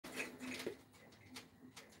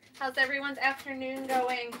How's everyone's afternoon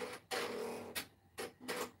going?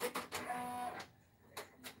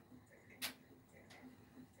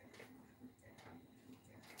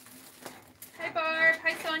 Hi Barb,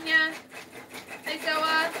 hi Sonia, hi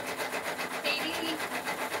Zoa, Katie,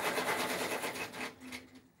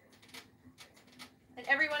 and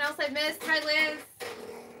everyone else I've missed. Hi Liz.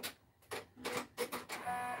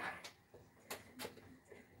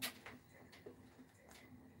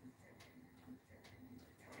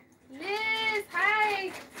 Liz,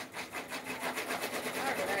 hi.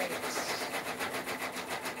 All right.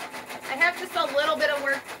 I have just a little bit of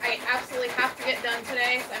work I absolutely have to get done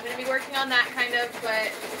today, so I'm going to be working on that kind of, but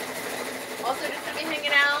also just going to be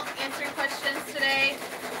hanging out, answering questions today.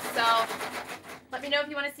 So let me know if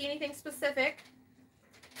you want to see anything specific.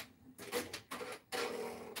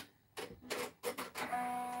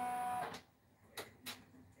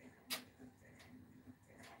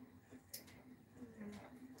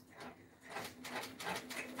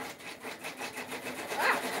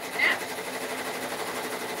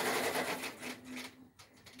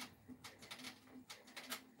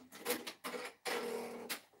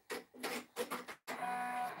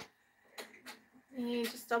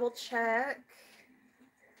 Double check.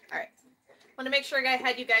 All right. Want to make sure I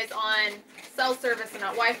had you guys on cell service and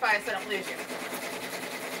not Wi-Fi so I don't lose you.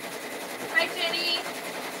 Hi, Jenny.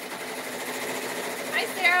 Hi,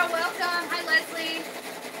 Sarah. Welcome. Hi, Leslie.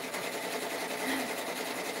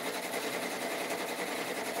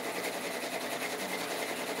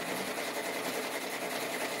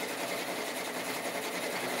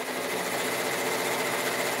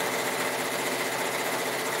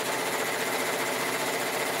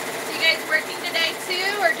 Working today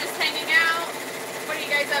too, or just hanging out? What are you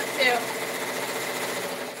guys up to?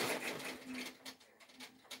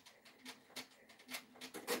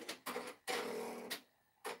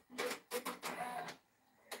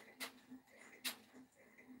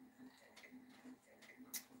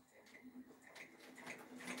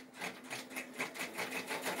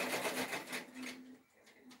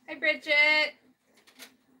 Hi, Bridget.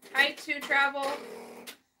 Hi, to travel.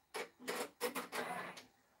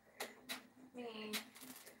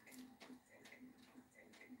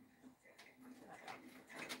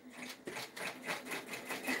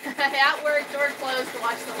 At work, door closed to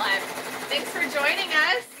watch the live. Thanks for joining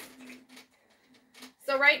us.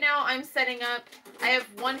 So right now I'm setting up, I have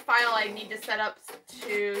one file I need to set up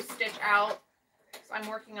to stitch out. So I'm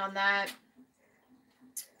working on that.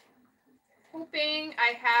 Hoping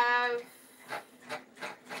I have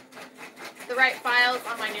the right files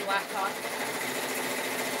on my new laptop.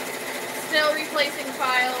 Still replacing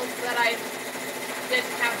files that I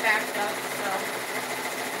didn't have backed up, so.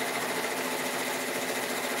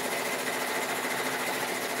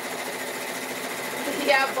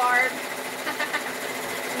 Yeah, Barb.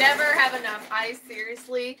 Never have enough. I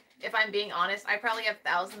seriously, if I'm being honest, I probably have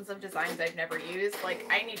thousands of designs I've never used. Like,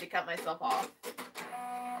 I need to cut myself off.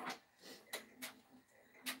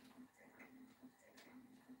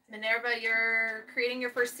 Minerva, you're creating your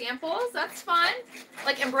first samples? That's fun.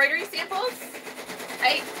 Like embroidery samples?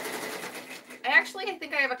 I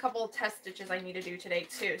think I have a couple test stitches I need to do today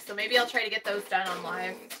too. So maybe I'll try to get those done on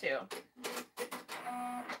live too.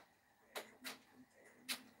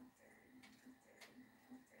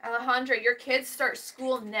 Alejandra, your kids start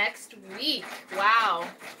school next week. Wow.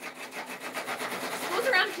 Schools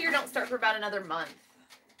around here don't start for about another month.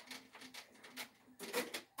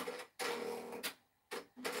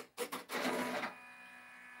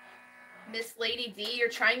 Miss Lady D, you're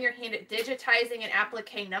trying your hand at digitizing an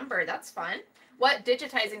applique number. That's fun. What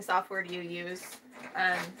digitizing software do you use?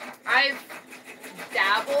 I've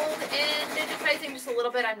dabbled in digitizing just a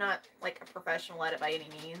little bit. I'm not like a professional at it by any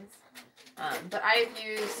means. But I've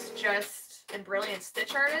used just Embroidery and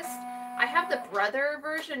Stitch Artist. I have the Brother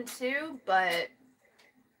version too, but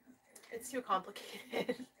it's too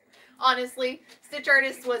complicated. Honestly, Stitch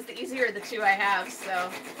Artist was the easier of the two I have, so.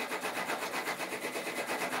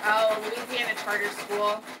 Oh, Louisiana Charter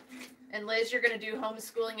School. And Liz, you're going to do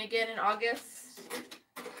homeschooling again in August?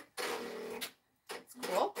 That's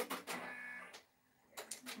cool.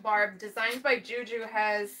 Barb, Designs by Juju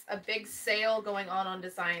has a big sale going on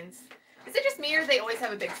designs. Is it just me or do they always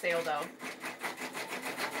have a big sale though?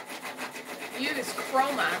 Use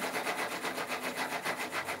Chroma.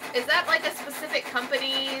 Is that like a specific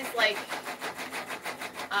company's like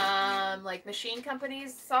machine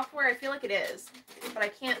company's software? I feel like it is, but I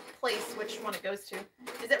can't place which one it goes to.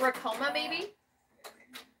 Is it Racoma maybe?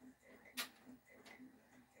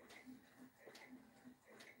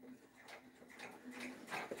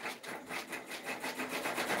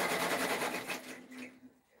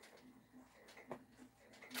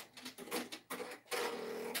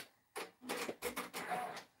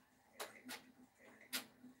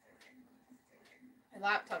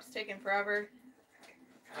 Laptop's taking forever.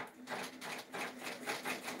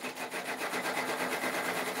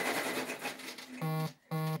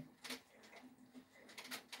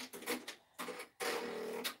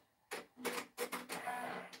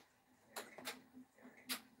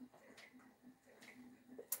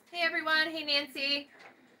 Hey everyone, hey Nancy.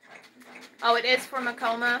 Oh, it is for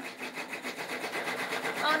Macoma.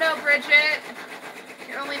 Oh no, Bridget.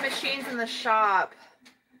 Your only machine's in the shop.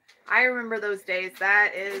 I remember those days.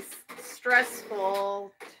 That is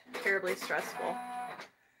stressful. Terribly stressful.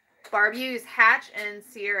 Barb, you use Hatch and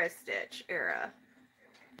Sierra Stitch era.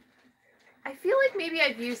 I feel like maybe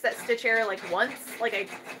I've used that stitch era like once. Like I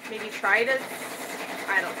maybe tried it.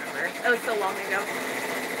 I don't remember. That was so long ago.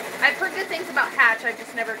 I've heard good things about Hatch. I've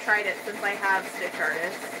just never tried it since I have Stitch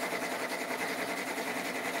Artist.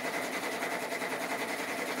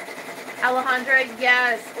 Alejandra,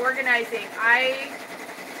 yes, organizing.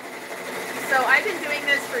 So I've been doing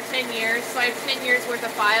this for 10 years, so I have 10 years worth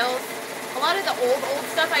of files. A lot of the old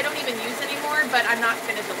stuff I don't even use anymore, but I'm not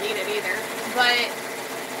going to delete it either. But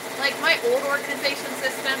like my old organization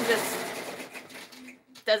system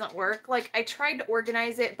just doesn't work. Like I tried to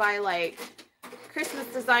organize it by like Christmas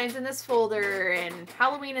designs in this folder and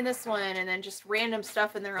Halloween in this one, and then just random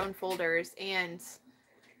stuff in their own folders. And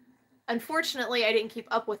unfortunately, I didn't keep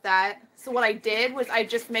up with that. So what I did was I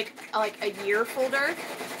just make like a year folder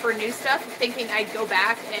for new stuff, thinking I'd go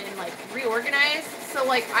back and like reorganize. So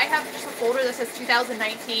like I have just a folder that says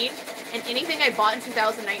 2019, and anything I bought in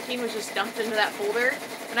 2019 was just dumped into that folder.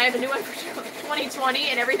 And I have a new one for 2020,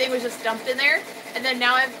 and everything was just dumped in there. And then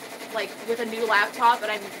now I'm like with a new laptop,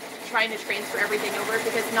 and I'm trying to transfer everything over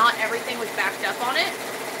because not everything was backed up on it.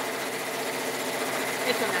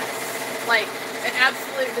 It's a mess. Like an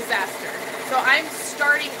absolute disaster. So I'm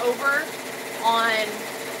starting over on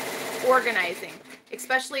organizing,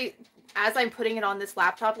 especially as I'm putting it on this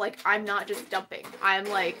laptop. Like I'm not just dumping. I'm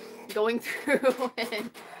like going through and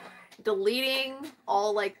deleting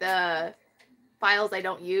all like the files I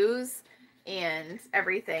don't use and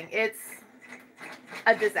everything. It's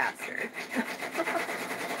a disaster.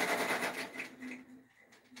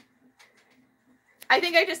 I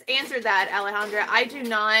think I just answered that, Alejandra. I do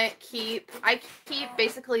not keep, I keep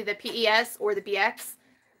basically the PES or the BX.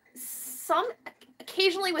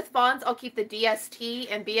 Occasionally with fonts, I'll keep the DST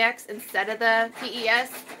and BX instead of the PES,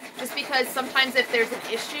 just because sometimes if there's an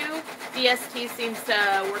issue, DST seems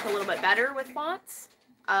to work a little bit better with fonts.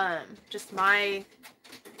 Just my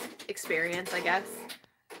experience, I guess.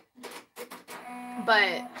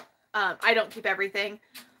 But I don't keep everything.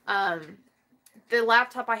 The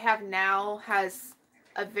laptop I have now has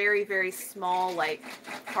a very, very small like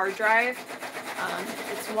hard drive.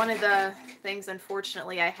 It's one of the things,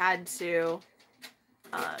 unfortunately, I had to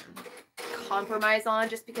compromise on,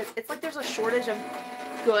 just because it's like there's a shortage of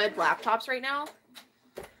good laptops right now,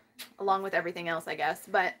 along with everything else, I guess.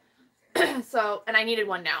 But so, and I needed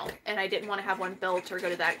one now, and I didn't want to have one built or go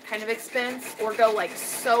to that kind of expense or go like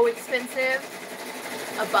so expensive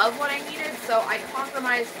above what I needed. So I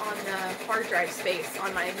compromised on the hard drive space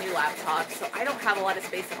on my new laptop. So I don't have a lot of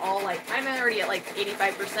space at all. Like I'm already at like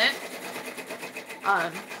 85%.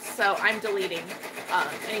 So I'm deleting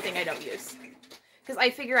anything I don't use. Because I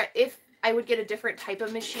figure if I would get a different type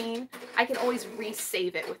of machine, I can always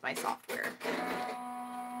resave it with my software.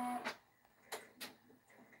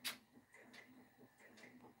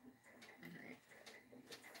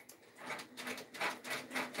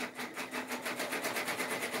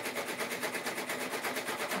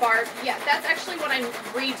 Barb, yeah, that's actually what I'm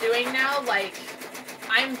redoing now. Like,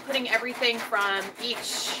 I'm putting everything from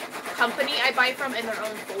each company I buy from in their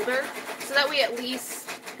own folder, so that way at least,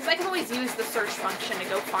 because I can always use the search function to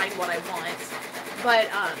go find what I want, but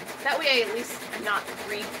that way I at least am not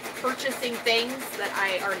repurchasing things that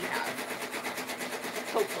I already have,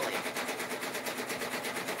 hopefully.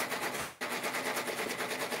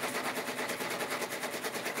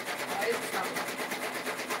 Why is this not working?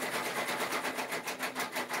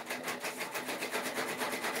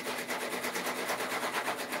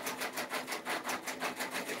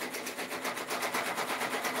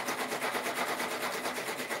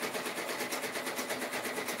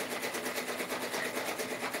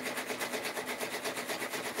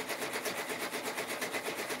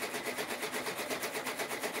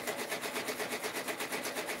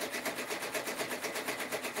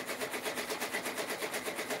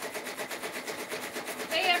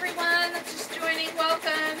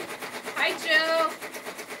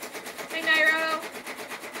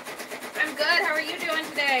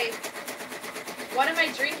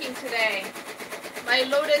 Today, my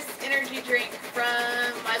Lotus energy drink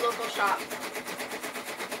from my local shop.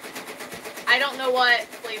 I don't know what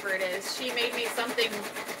flavor it is. She made me something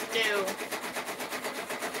new.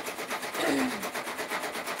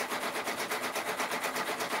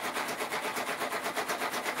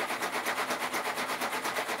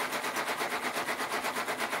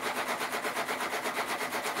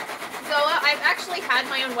 So I've actually had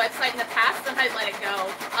my own website in the past and I'd let it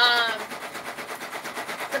go.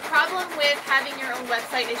 The problem with having your own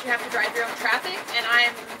website is you have to drive your own traffic, and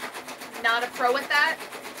I'm not a pro at that.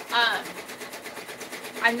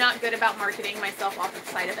 I'm not good about marketing myself off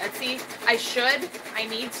the side of Etsy. I should. I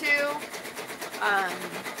need to.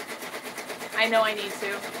 I know I need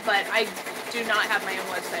to, but I do not have my own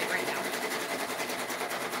website right now.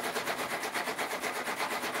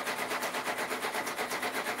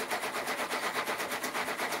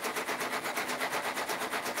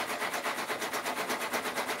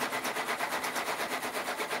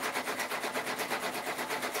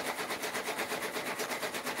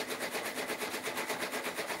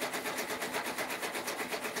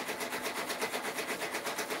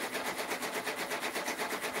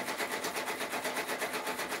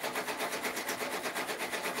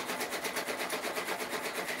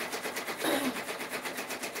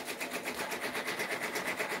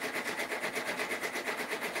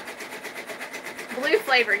 Blue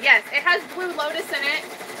flavor, yes. It has blue lotus in it,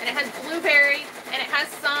 and it has blueberry, and it has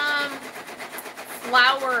some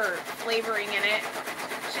flower flavoring in it.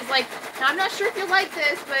 She's like, I'm not sure if you'll like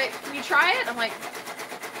this, but can you try it? I'm like,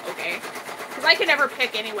 okay. Because I can never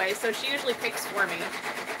pick anyway, so she usually picks for me.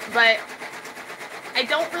 But I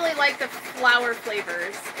don't really like the flower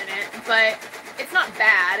flavors in it, but it's not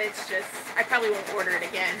bad. It's just, I probably won't order it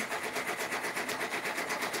again.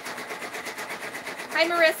 Hi,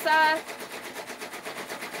 Marissa.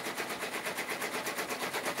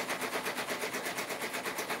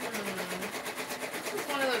 This is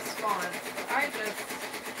one of those fonts that I just...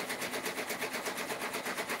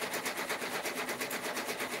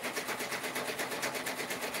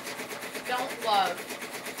 don't love.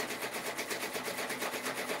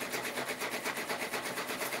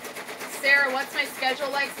 Sarah, what's my schedule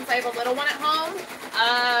like since I have a little one at home?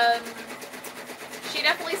 She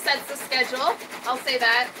definitely sets the schedule. I'll say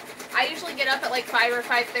that. I usually get up at like 5 or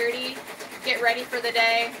 5:30, get ready for the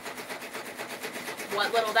day.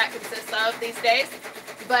 What little that consists of these days.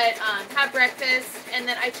 But have breakfast, and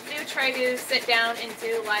then I do try to sit down and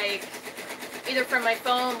do like either from my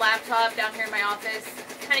phone, laptop, down here in my office,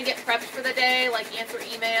 kind of get prepped for the day, like answer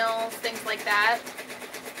emails, things like that.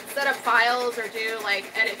 Set up files or do like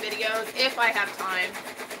edit videos if I have time.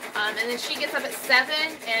 And then she gets up at 7,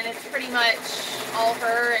 and it's pretty much all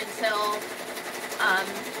her until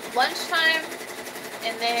lunchtime.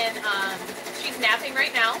 And then she's napping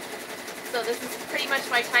right now, so this is pretty much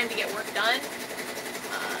my time to get work done.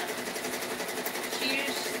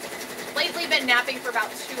 She's lately been napping for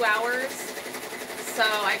about 2 hours, so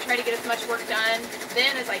I try to get as much work done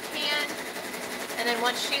then as I can. And then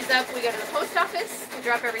once she's up, we go to the post office to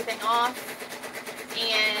drop everything off.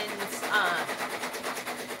 And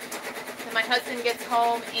then my husband gets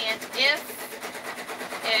home, and if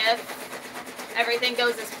everything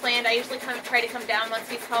goes as planned, I usually try to come down once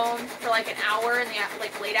he's home for like an hour in the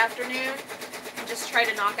late afternoon and just try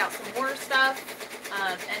to knock out some more stuff.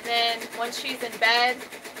 And then once she's in bed,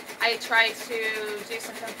 I try to do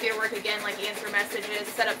some computer work again, like answer messages,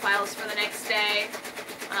 set up files for the next day.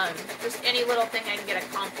 Just any little thing I can get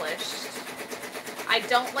accomplished. I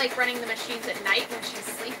don't like running the machines at night when she's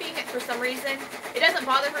sleeping for some reason. It doesn't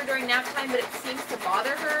bother her during nap time, but it seems to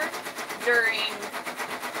bother her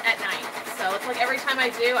at night. So it's like every time I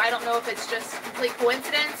do, I don't know if it's just complete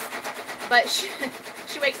coincidence, but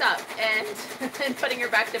she wakes up, and putting her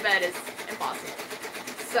back to bed is impossible.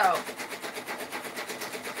 So,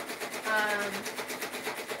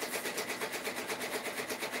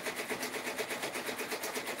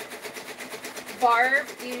 Barb,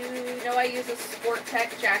 you know I use a Sport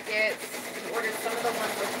Tech jacket. I ordered some of the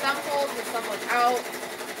ones with thumb holes and some without.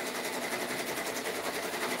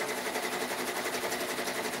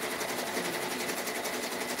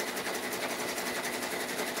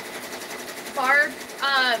 Barb,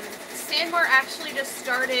 Sandmar actually just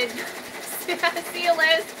started, see you,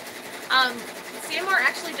 Liz. Sandmar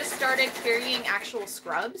actually just started carrying actual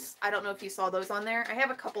scrubs. I don't know if you saw those on there. I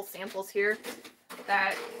have a couple samples here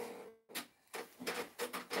that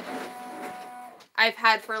I've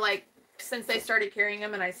had for like since they started carrying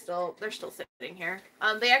them, and they're still sitting here.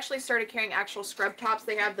 They actually started carrying actual scrub tops.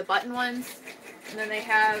 They have the button ones, and then they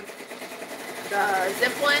have the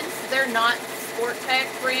zip ones. They're not Sport Tech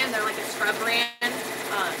brand. They're like a scrub brand.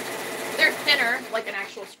 They're thinner, like an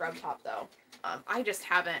actual scrub top though. I just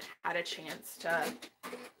haven't had a chance to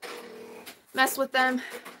mess with them.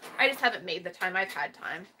 I just haven't made the time. I've had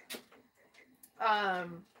time.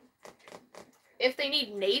 If they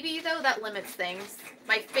need navy, though, that limits things.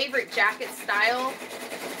 My favorite jacket style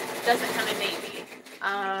doesn't come in navy.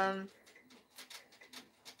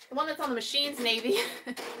 The one that's on the machine's navy.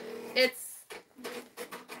 It's,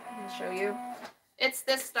 let me show you. It's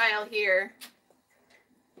this style here.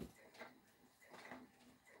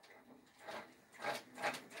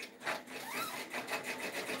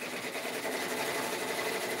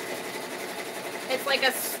 It's like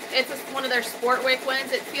one of their sport wick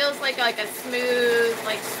ones. It feels like a smooth,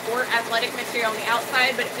 like sport athletic material on the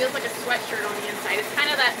outside, but it feels like a sweatshirt on the inside. It's kind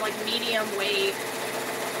of that like medium weight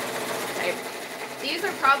type. These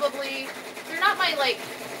are probably, they're not my like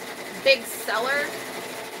big seller.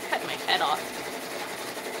 Cut my head off.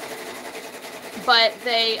 But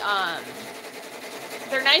they're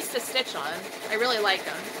nice to stitch on. I really like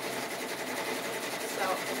them. So.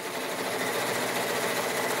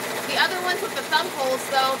 The other ones with the thumb holes,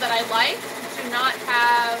 though, that I like do not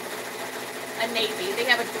have a navy. They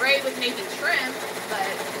have a gray with navy trim,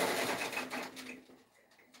 but...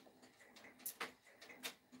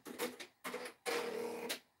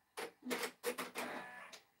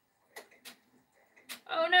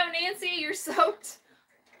 Oh no, Nancy, you're soaked.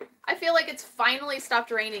 I feel like it's finally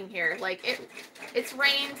stopped raining here. Like, it's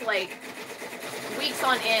rained, like, weeks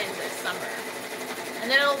on end this summer. And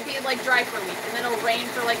then it'll be like dry for a week, and then it'll rain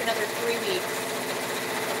for like another 3 weeks.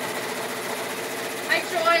 Hi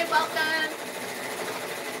Joy, welcome.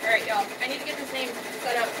 Alright y'all, I need to get this name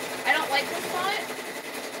set up. I don't like this font.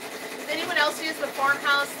 Does anyone else use the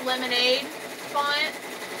Farmhouse Lemonade font?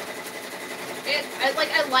 I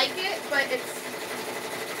like it, but it's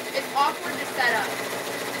awkward to set up.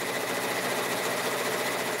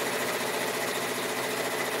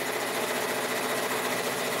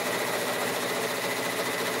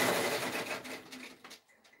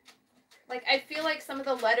 Like, I feel like some of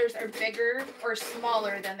the letters are bigger or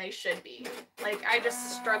smaller than they should be. Like, I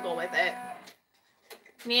just struggle with it.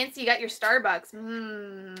 Nancy, you got your Starbucks.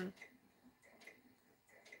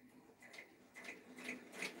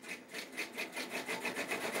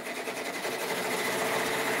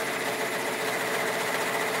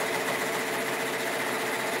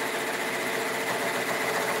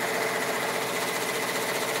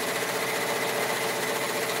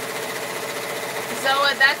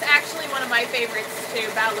 Zoa, that's actually one of my favorites too,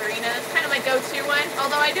 Ballerina. It's kind of my go-to one,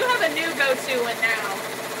 although I do have a new go-to one now.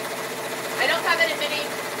 I don't have it in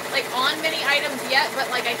on many items yet, but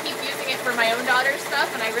like I keep using it for my own daughter's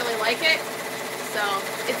stuff and I really like it. So,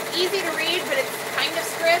 it's easy to read, but it's kind of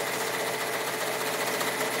script.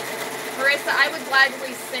 Marissa, I would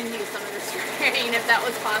gladly send you some of this terrain if that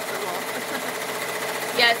was possible.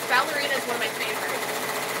 Yes, Ballerina is one of my favorites.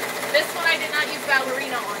 This one I did not use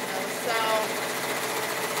Ballerina on though, so...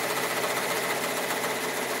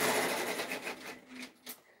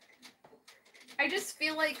 I just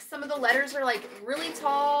feel like some of the letters are like really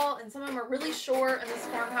tall and some of them are really short in this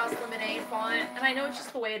Farmhouse Lemonade font. And I know it's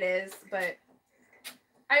just the way it is, but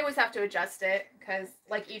I always have to adjust it because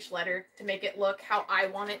like each letter to make it look how I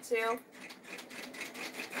want it to.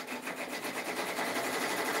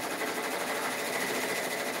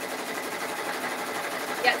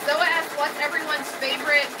 Yeah, Zoa asked, what's everyone's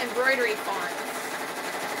favorite embroidery fonts?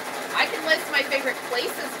 I can list my favorite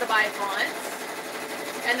places to buy fonts.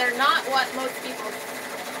 And they're not what most people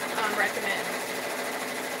recommend.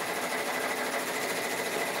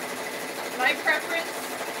 My preference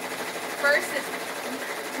first is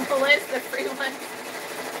the list, the free ones.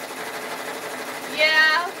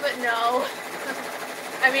 Yeah, but no.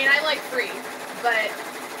 I mean, I like free, but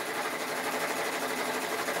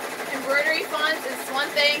embroidery fonts is one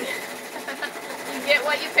thing. You get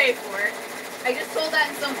what you pay for. I just told that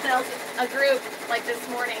in someone else, a group, like this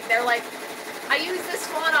morning. They're like, I use this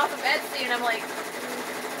font off of Etsy, and I'm like,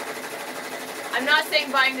 I'm not saying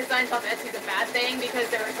buying designs off Etsy is a bad thing, because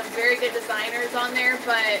there are some very good designers on there,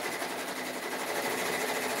 but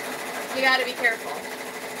you gotta be careful.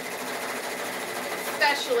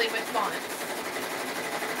 Especially with fonts.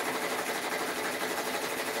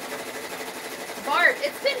 Barb,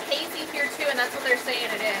 it's been hazy here too, and that's what they're saying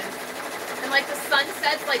it is. And like the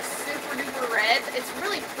sunset's like super duper red. It's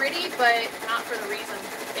really pretty, but not for the reason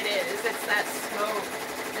it is. It's that smoke.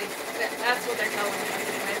 That's what they're telling me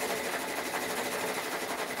anyways.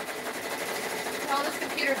 Oh, this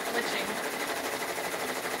computer's glitching.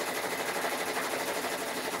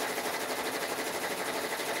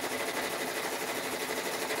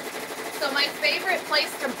 So my favorite place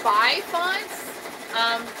to buy fonts,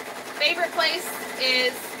 favorite place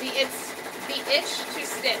is the Itch to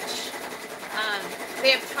Stitch. They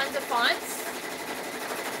have tons of fonts.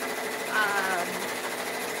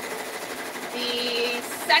 The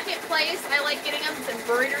second place I like getting them is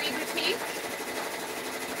Embroidery Boutique.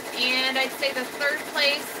 And I'd say the third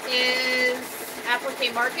place is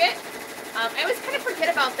Applique Market. I always kind of forget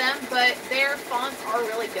about them, but their fonts are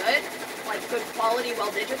really good, like good quality,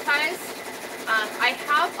 well digitized. I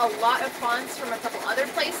have a lot of fonts from a couple other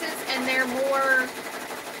places, and they're more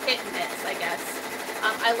hit and miss, I guess.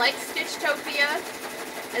 I like Stitchtopia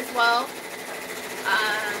as well.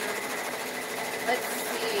 Let's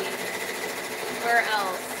see. Where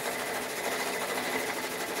else?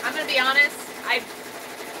 I'm going to be honest, I've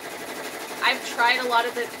tried a lot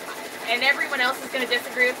of the, and everyone else is going to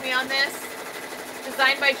disagree with me on this.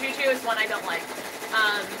 Designed by Juju is one I don't like.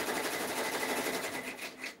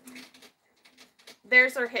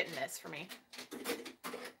 Theirs are hit and miss for me.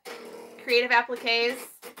 Creative Appliques,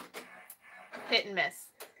 hit and miss.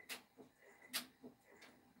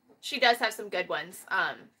 She does have some good ones.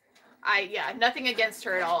 Yeah, nothing against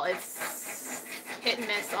her at all. It's hit and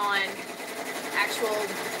miss on actual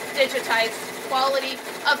digitized quality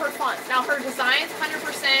of her fonts. Now her designs,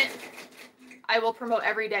 100%, I will promote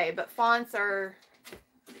every day, but fonts are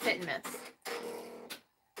hit and miss.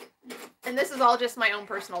 And this is all just my own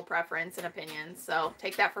personal preference and opinion, so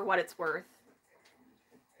take that for what it's worth.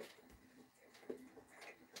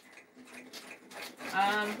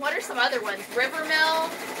 What are some other ones? Rivermill,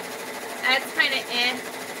 that's kind of eh.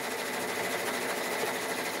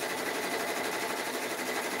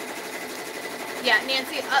 Yeah,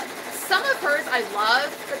 Nancy, some of hers I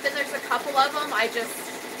love, but then there's a couple of them I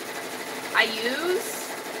use,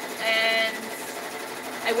 and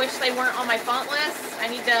I wish they weren't on my font list. I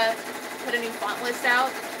need to put a new font list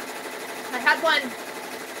out. I had one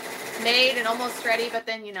made and almost ready, but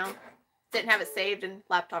then, you know, didn't have it saved and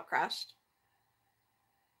laptop crashed.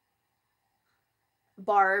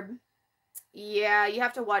 Barb. Yeah, you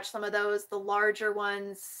have to watch some of those. The larger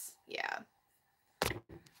ones, yeah.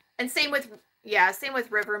 And same with, yeah, same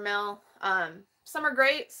with Rivermill. Some are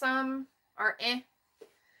great, some are eh.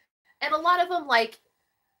 And a lot of them, like,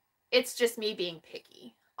 it's just me being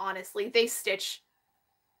picky. Honestly, they stitch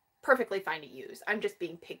perfectly fine to use. I'm just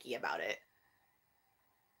being picky about it.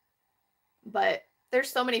 But there's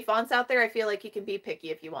so many fonts out there, I feel like you can be picky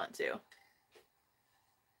if you want to.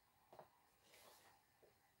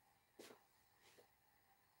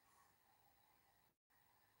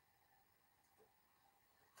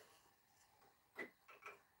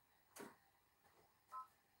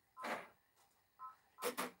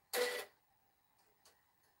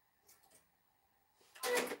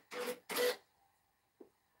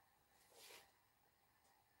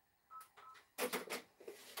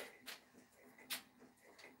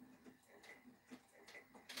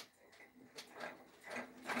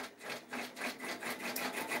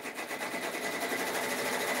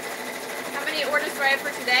 Orders do I have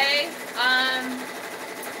for today?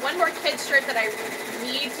 One more kids shirt that I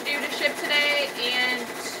need to do to ship today, and 2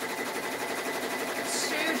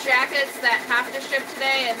 jackets that have to ship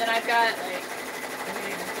today, and then I've got, like,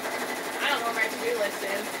 I don't know what my to-do list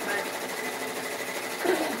is, but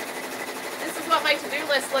this is what my to-do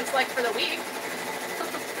list looks like for the week.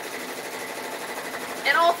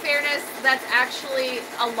 In all fairness, that's actually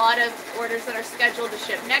a lot of orders that are scheduled to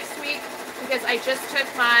ship next week, because I just took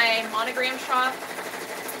my monogram shop.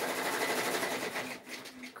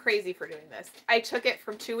 Crazy for doing this. I took it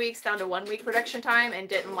from 2 weeks down to 1 week production time and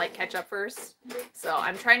didn't, like, catch up first. So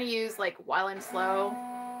I'm trying to use, like, while I'm slow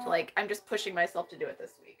to, like, I'm just pushing myself to do it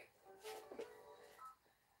this week.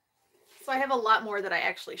 So I have a lot more that I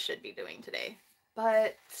actually should be doing today,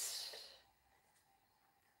 but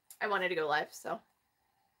I wanted to go live, so.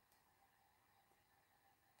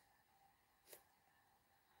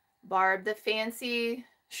 Barb, the fancy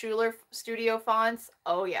Schuler Studio fonts.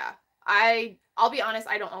 Oh yeah. I'll be honest,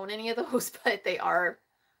 I don't own any of those, but they are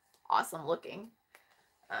awesome looking.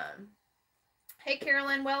 Hey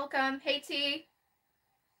Carolyn, welcome. Hey T.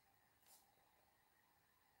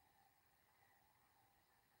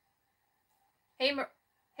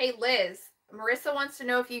 Hey Liz. Marissa wants to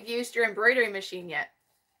know if you've used your embroidery machine yet.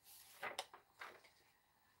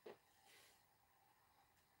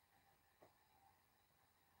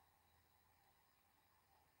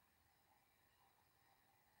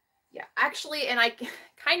 Yeah, actually, and I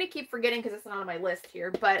kind of keep forgetting because it's not on my list here,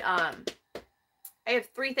 but I have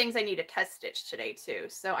 3 things I need to test stitch today too,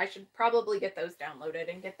 so I should probably get those downloaded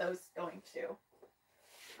and get those going too.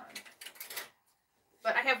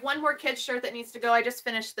 But I have one more kids shirt that needs to go. I just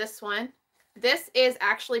finished this one. This is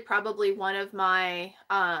actually probably one of my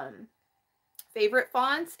favorite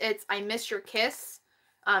fonts. It's I Miss Your Kiss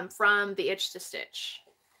from the Itch to Stitch.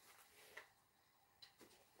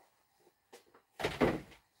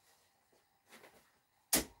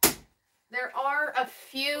 There are a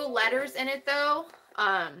few letters in it though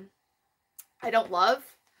I don't love,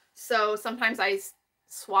 so sometimes I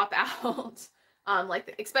swap out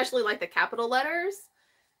like especially like the capital letters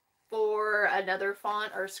for another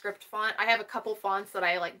font or script font. I have a couple fonts that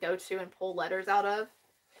I like go to and pull letters out of.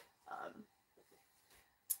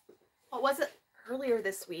 What was it earlier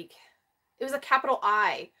this week? It was a capital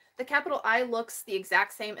I. The capital I looks the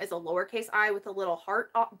exact same as a lowercase I with a little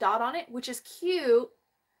heart dot on it, which is cute,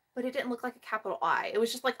 but it didn't look like a capital I. It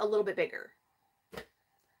was just like a little bit bigger.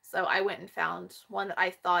 So I went and found one that I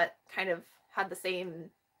thought kind of had the same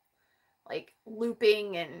like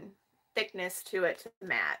looping and thickness to it to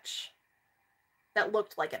match. That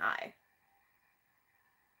looked like an I.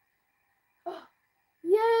 Oh,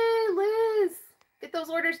 yay, Liz! Get those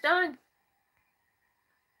orders done.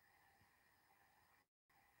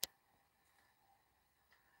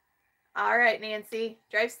 All right, Nancy.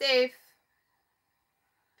 Drive safe.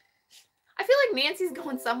 I feel like Nancy's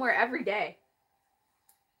going somewhere every day.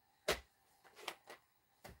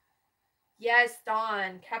 Yes,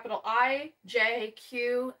 Dawn. Capital I, J,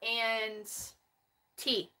 Q, and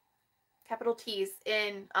T. Capital T's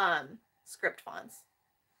in script fonts.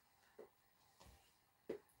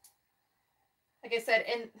 Like I said,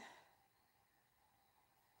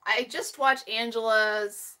 I just watched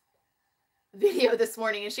Angela's video this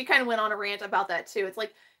morning and she kind of went on a rant about that too. It's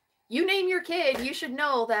like, you name your kid, you should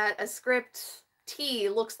know that a script T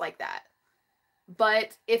looks like that.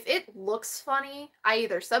 But if it looks funny, I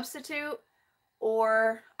either substitute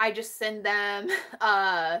or I just send them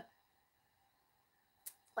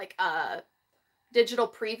like a digital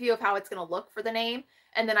preview of how it's going to look for the name.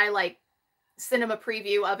 And then I like send them a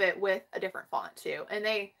preview of it with a different font too. And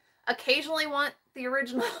they occasionally want the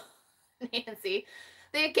original Nancy.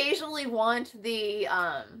 They occasionally want the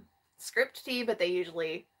script T, but they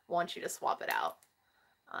usually want you to swap it out.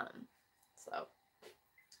 So,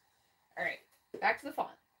 all right, back to the font.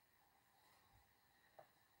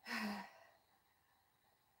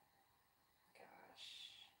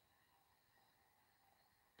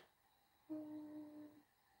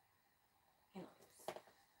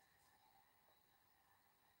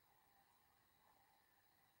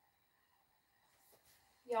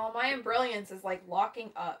 Y'all, my Embrilliance is like locking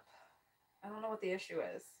up. I don't know what the issue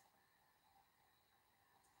is.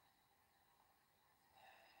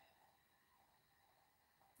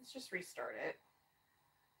 Let's just restart it.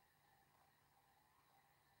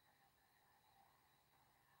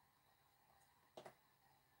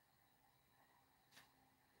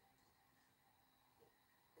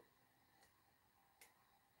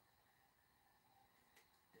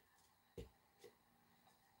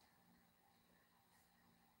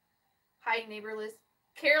 Hi, neighbor Liz.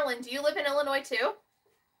 Carolyn, do you live in Illinois too?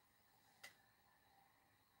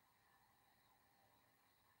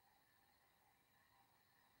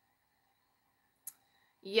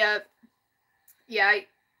 Yep. Yeah.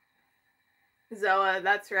 Zoa,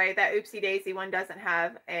 that's right. That Oopsie Daisy one doesn't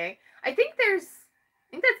have a. I think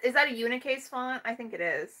is that a Unicase font? I think it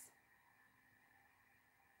is.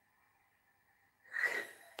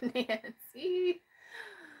 Nancy.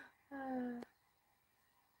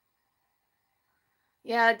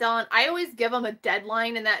 Yeah, Dawn, I always give them a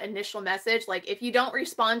deadline in that initial message. Like, if you don't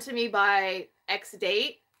respond to me by X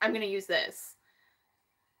date, I'm going to use this.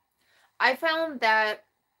 I found that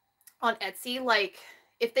on Etsy, like,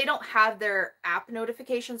 if they don't have their app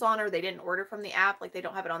notifications on or they didn't order from the app, like they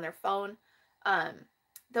don't have it on their phone,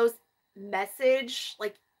 those message,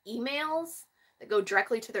 like, emails that go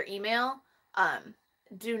directly to their email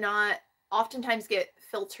do not oftentimes get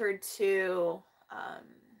filtered to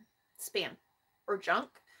spam or junk.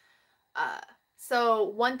 So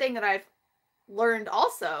one thing that I've learned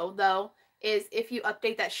also, though, is if you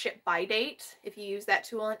update that ship by date, if you use that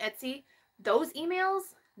tool on Etsy, those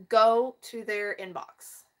emails go to their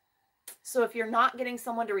inbox. So if you're not getting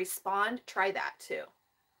someone to respond, try that too.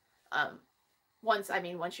 Once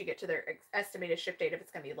you get to their estimated ship date, if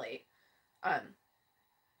it's going to be late.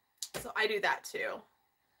 So I do that too.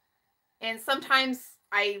 And sometimes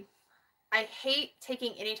I hate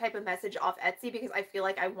taking any type of message off Etsy because I feel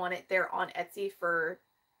like I want it there on Etsy for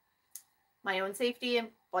my own safety and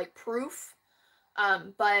like proof.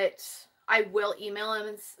 But I will email them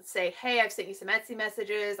and say, hey, I've sent you some Etsy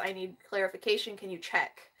messages. I need clarification. Can you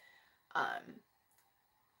check?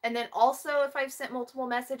 And then also if I've sent multiple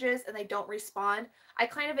messages and they don't respond, I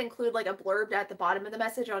kind of include like a blurb at the bottom of the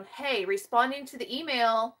message on, hey, responding to the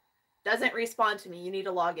email doesn't respond to me. You need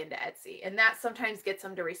to log into Etsy. And that sometimes gets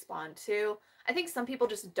them to respond too. I think some people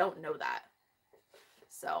just don't know that.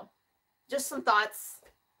 So just some thoughts.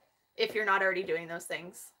 if you're not already doing those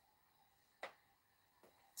things.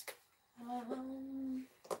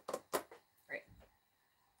 Right.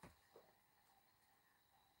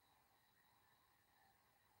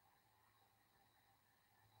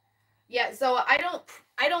 Yeah, so I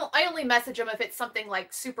only message them if it's something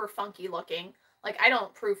like super funky looking. Like I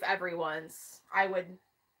don't proof everyone's. I would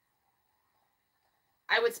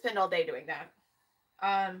spend all day doing that.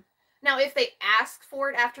 Now if they ask for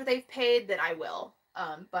it after they've paid, then I will.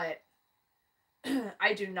 But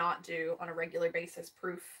I do not do on a regular basis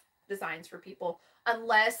proof designs for people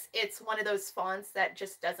unless it's one of those fonts that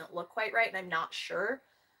just doesn't look quite right and I'm not sure.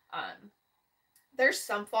 There's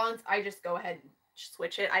some fonts I just go ahead and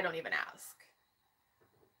switch it. I don't even ask.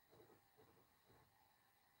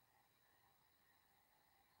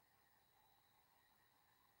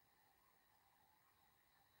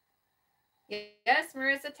 Yes,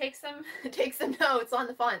 Marissa, take some notes on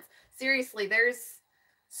the fonts. Seriously, there's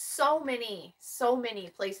so many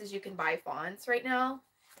places you can buy fonts right now,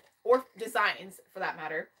 or designs for that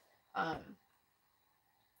matter.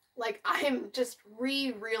 Like I'm just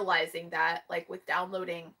realizing that, like with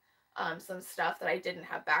downloading some stuff that I didn't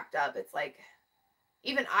have backed up. It's like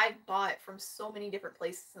even I've bought from so many different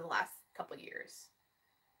places in the last couple years.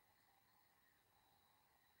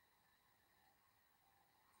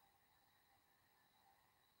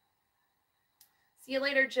 See you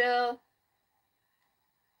later, Jill.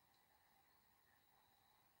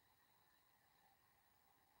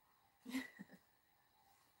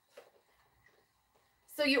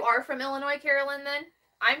 So you are from Illinois, Carolyn, then?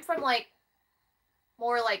 I'm from like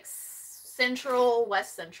more like central,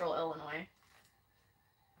 west central Illinois.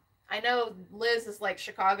 I know Liz is like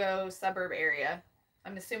Chicago suburb area.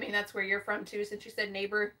 I'm assuming that's where you're from too, since you said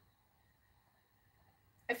neighbor.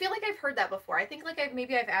 I feel like I've heard that before. I think like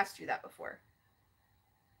maybe I've asked you that before.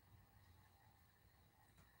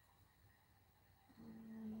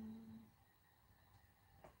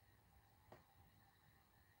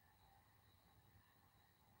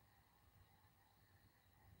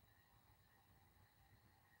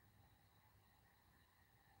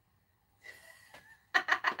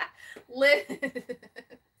 Liz.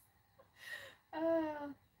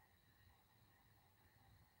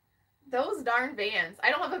 Those darn vans.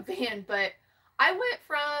 I don't have a van, but I went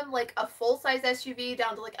from like a full-size SUV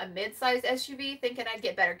down to like a mid-size SUV thinking I'd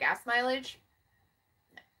get better gas mileage.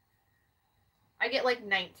 No. I get like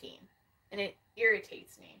 19 and it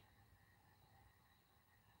irritates me.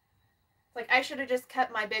 It's like I should have just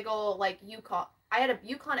kept my big old like Yukon. I had a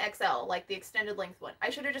Yukon XL, like the extended length one. I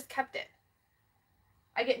should have just kept it.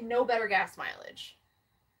 I get no better gas mileage.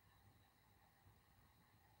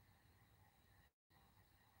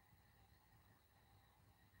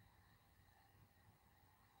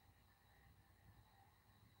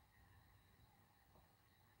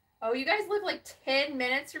 Oh, you guys live like 10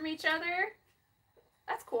 minutes from each other?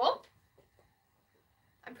 That's cool.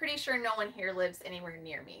 I'm pretty sure no one here lives anywhere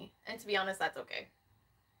near me. And to be honest, that's okay.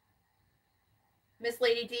 Miss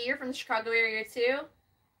Lady D, you're from the Chicago area too?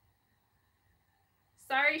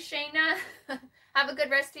 Sorry, Shayna. Have a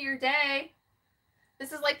good rest of your day.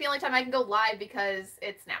 This is like the only time I can go live because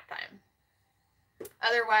it's nap time.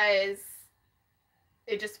 Otherwise,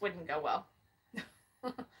 it just wouldn't go well.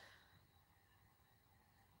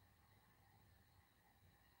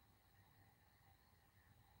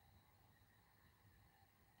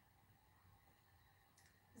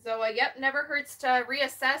 So, yep, never hurts to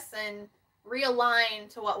reassess and realign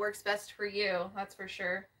to what works best for you. That's for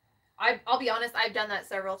sure. I'll be honest, I've done that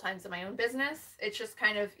several times in my own business. It's just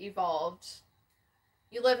kind of evolved.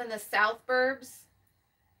 You live in the South Burbs.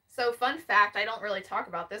 So, fun fact, I don't really talk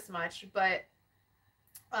about this much, but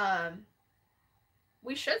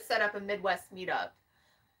we should set up a Midwest meetup.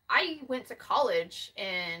 I went to college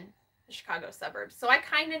in the Chicago suburbs, so I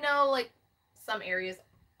kind of know like some areas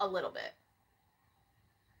a little bit.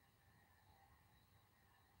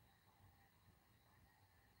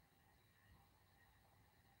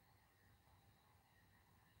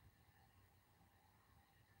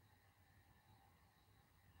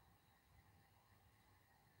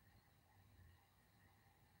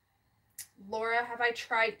 Laura, have I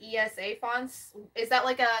tried ESA fonts? Is that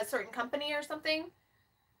like a certain company or something?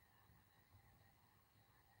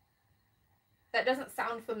 That doesn't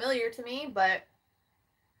sound familiar to me, but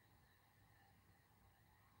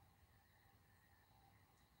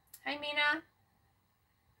hi, Mina.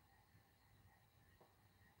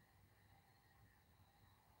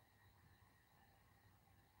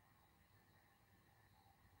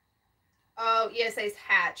 Oh, ESA's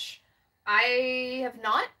Hatch. I have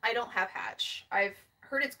not. I don't have Hatch. I've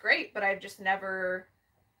heard it's great, but I've just never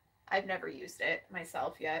used it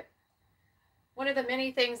myself yet. One of the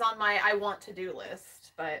many things on my I want to do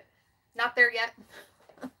list, but not there yet.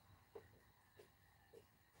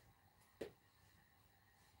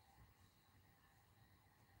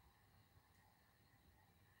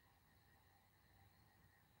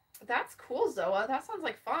 That's cool, Zoa. That sounds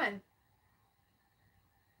like fun.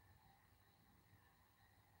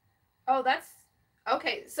 Oh, that's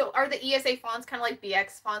okay. So are the ESA fonts kind of like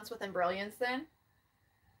BX fonts with Embrilliance then?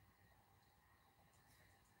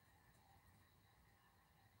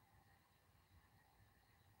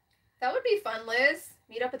 That would be fun, Liz.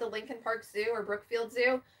 Meet up at the Lincoln Park Zoo or Brookfield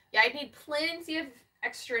Zoo. Yeah, I'd need plenty of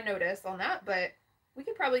extra notice on that, but we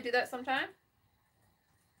could probably do that sometime.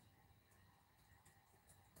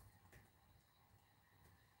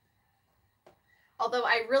 Although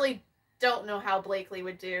I really don't know how Blakely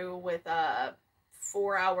would do with a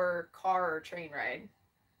 4-hour car or train ride.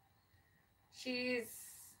 She's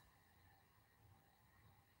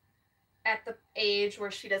at the age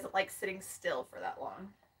where she doesn't like sitting still for that long.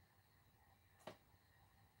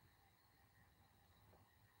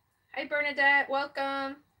 Hi, Bernadette.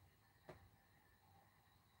 Welcome.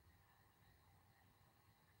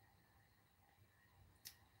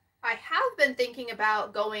 I have been thinking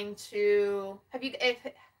about going to. Have you?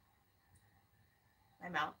 My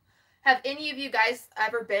mouth. Have any of you guys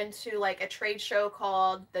ever been to like a trade show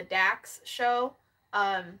called the DAX show?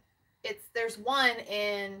 There's one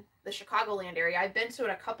in the Chicagoland area. I've been to it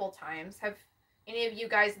a couple times. Have any of you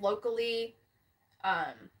guys locally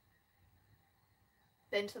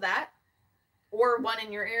been to that, or one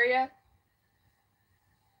in your area?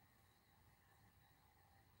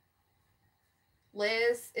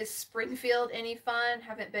 Liz, is Springfield any fun?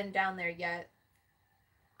 Haven't been down there yet.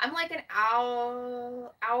 I'm like an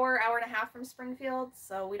hour and a half from Springfield,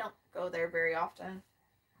 so we don't go there very often.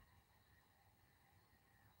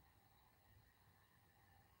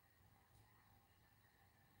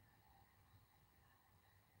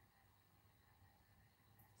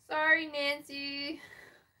 Sorry, Nancy.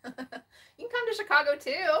 You can come to Chicago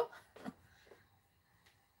too.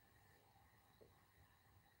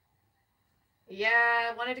 Yeah,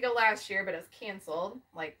 I wanted to go last year, but it was canceled,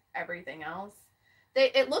 like everything else.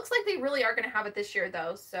 It looks like they really are going to have it this year,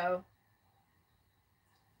 though, so.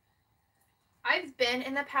 I've been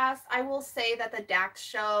in the past. I will say that the DAX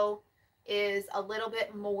show is a little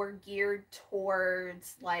bit more geared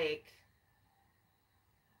towards, like,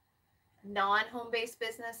 non-home based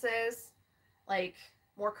businesses, like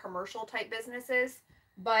more commercial type businesses,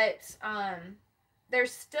 but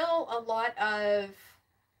there's still a lot of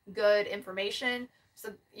good information.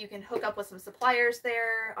 So you can hook up with some suppliers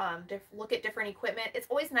there, look at different equipment. It's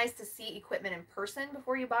always nice to see equipment in person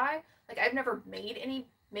before you buy. Like, I've never made any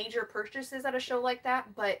major purchases at a show like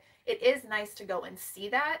that, but it is nice to go and see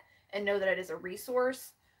that and know that it is a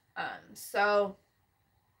resource. So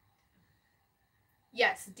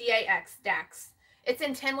yes, DAX, DAX. It's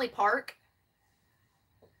in Tinley Park.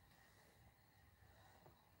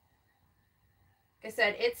 Like I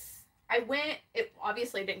said, I went, it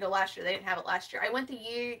obviously didn't go last year. They didn't have it last year. I went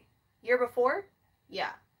the year before.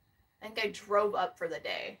 Yeah. I think I drove up for the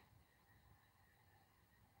day.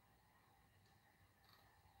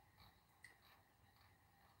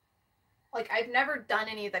 Like, I've never done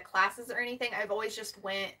any of the classes or anything. I've always just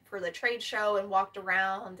went for the trade show and walked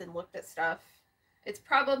around and looked at stuff. It's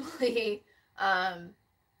probably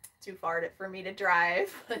too far for me to drive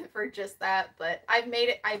for just that, but I've made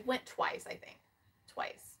it. I went twice, I think.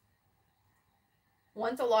 Twice.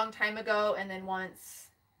 Once a long time ago, and then once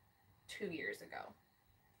 2 years ago.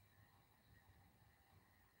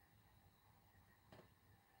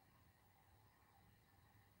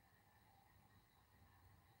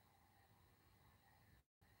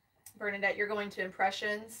 Bernadette, you're going to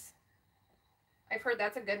Impressions. I've heard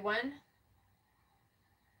that's a good one.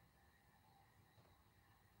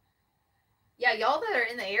 Yeah, y'all that are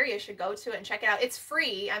in the area should go to it and check it out. It's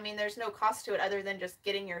free. I mean, there's no cost to it other than just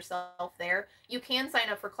getting yourself there. You can sign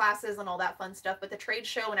up for classes and all that fun stuff, but the trade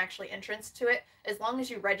show and actually entrance to it, as long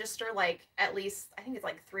as you register like at least, I think it's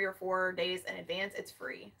like 3 or 4 days in advance, it's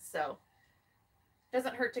free. So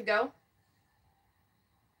doesn't hurt to go.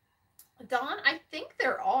 Dawn, I think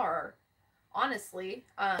there are, honestly.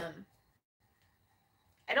 I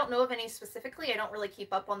don't know of any specifically. I don't really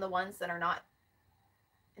keep up on the ones that are not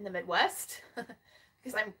in the Midwest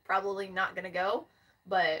because I'm probably not going to go,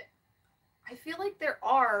 but I feel like there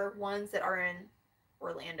are ones that are in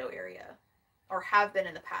Orlando area or have been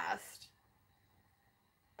in the past.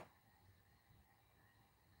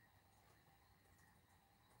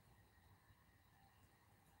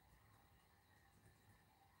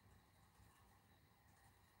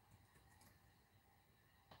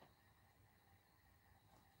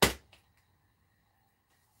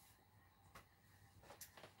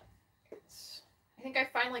 I think I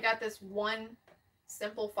finally got this one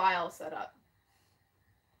simple file set up.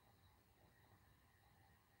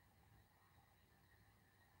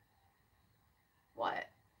 What?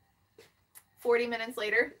 40 minutes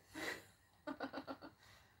later?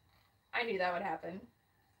 I knew that would happen.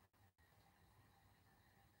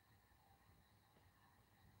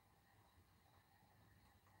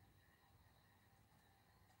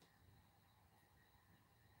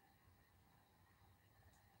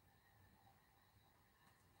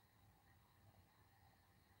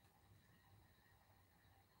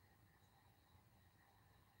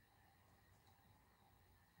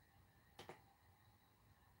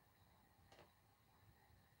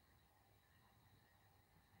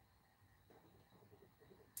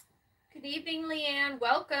 Good evening, Leanne.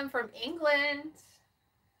 Welcome from England.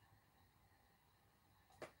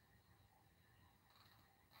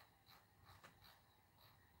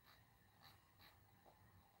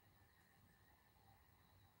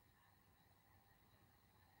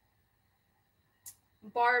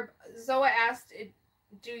 Barb, Zoa asked,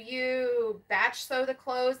 do you batch sew the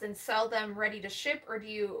clothes and sell them ready to ship, or do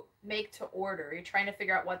you make to order? You're trying to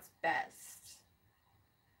figure out what's best.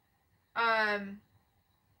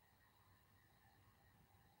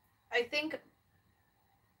 I think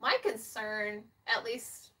my concern, at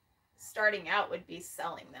least starting out, would be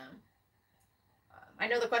selling them. I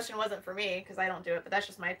know the question wasn't for me because I don't do it, but that's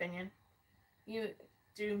just my opinion. You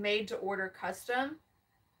do made to order custom.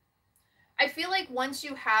 I feel like once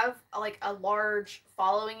you have like a large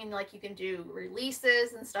following and like you can do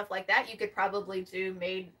releases and stuff like that, you could probably do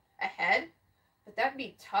made ahead, but that'd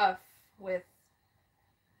be tough with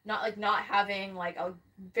not having like a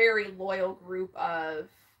very loyal group of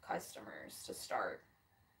customers to start,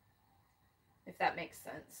 if that makes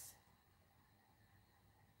sense.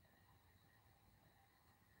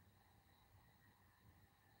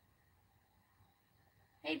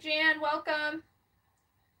 Hey Jan, welcome.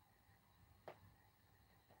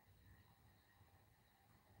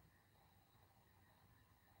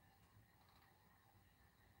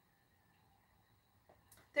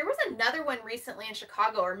 There was another one recently in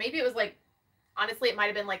Chicago, or maybe it was like, honestly, it might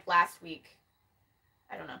have been like last week.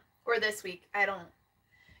 I don't know. Or this week. I don't.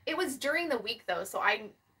 It was during the week though, so I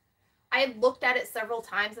had looked at it several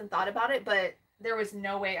times and thought about it, but there was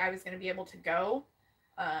no way I was going to be able to go,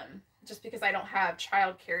 just because I don't have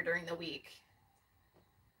childcare during the week.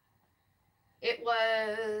 It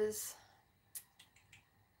was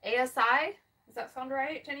ASI. Does that sound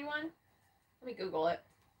right to anyone? Let me Google it.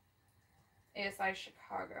 ASI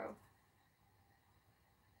Chicago.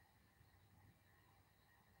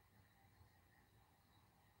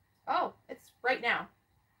 Oh, it's right now.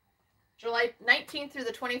 July 19th through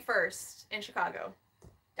the 21st in Chicago,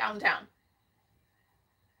 downtown.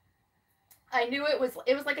 I knew it was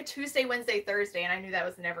like a Tuesday, Wednesday, Thursday, and I knew that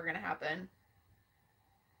was never going to happen.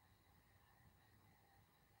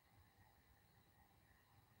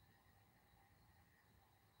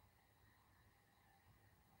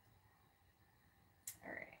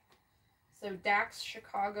 All right. So Dax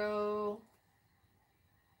Chicago.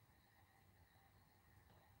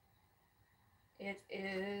 It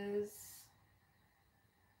is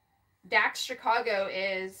Dax Chicago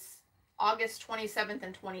is August 27th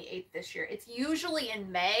and 28th this year. It's usually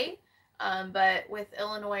in May, but with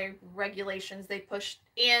Illinois regulations, they pushed,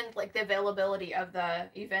 and like the availability of the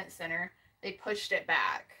event center, they pushed it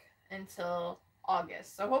back until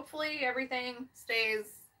August. So hopefully everything stays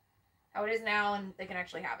how it is now and they can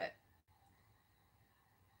actually have it.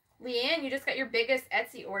 Leanne, you just got your biggest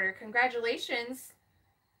Etsy order. Congratulations.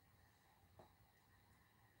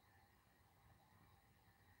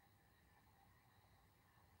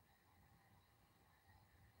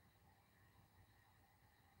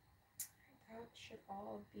 That should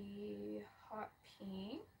all be hot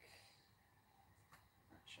pink.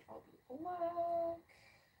 That should all be black.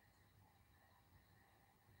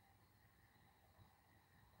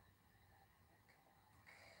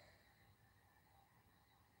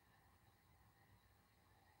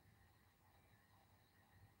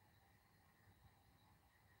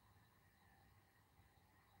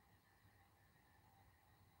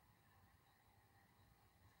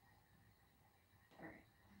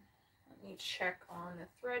 Let me check on the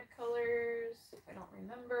thread colors if I don't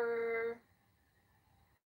remember.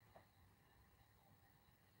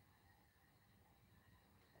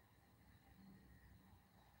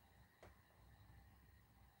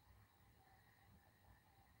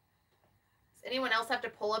 Does anyone else have to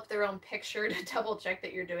pull up their own picture to double check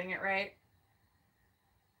that you're doing it right?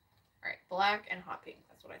 All right, black and hot pink.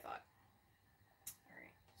 That's what I thought. All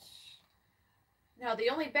right. Now,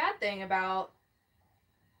 the only bad thing about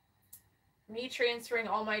me transferring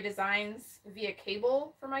all my designs via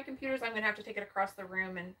cable for my computers. I'm going to have to take it across the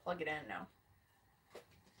room and plug it in now.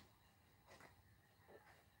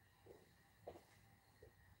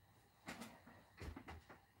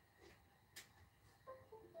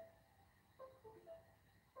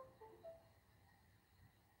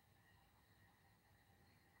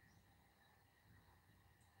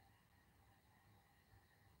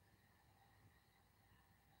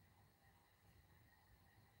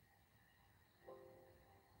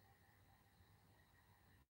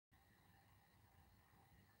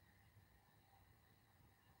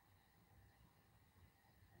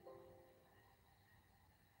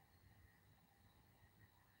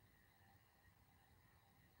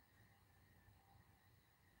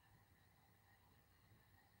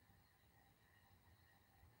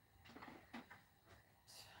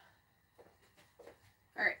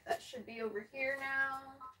 All right, that should be over here now.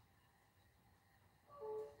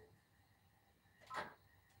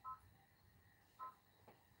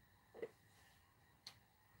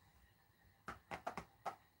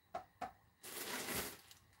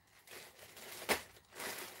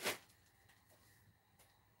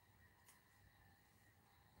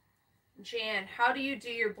 Jan, how do you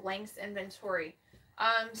do your blanks inventory?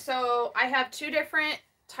 So I have two different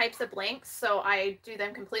types of blanks, so I do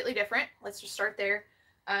them completely different. Let's just start there.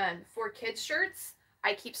 For kids shirts,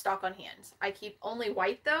 I keep stock on hand. I keep only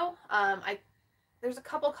white though. There's a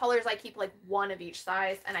couple colors I keep like one of each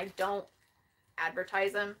size, and I don't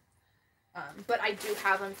advertise them. But I do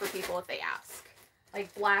have them for people if they ask,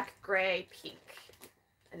 like black, gray, pink,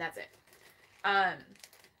 and that's it.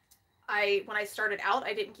 When I started out,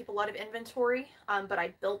 I didn't keep a lot of inventory, but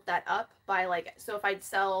I built that up by like, so if I'd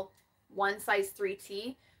sell one size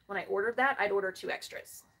 3T, when I ordered that, I'd order 2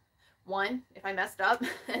 extras. 1, if I messed up,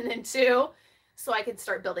 and then 2, so I could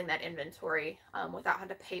start building that inventory without having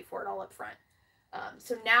to pay for it all up front.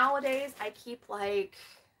 So nowadays, I keep like,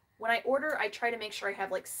 when I order, I try to make sure I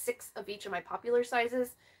have like 6 of each of my popular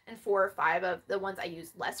sizes and 4 or 5 of the ones I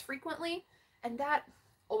use less frequently, and that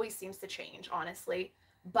always seems to change, honestly.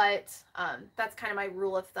 But that's kind of my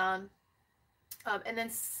rule of thumb. And then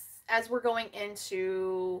as we're going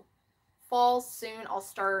into fall soon, I'll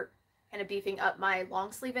start kind of beefing up my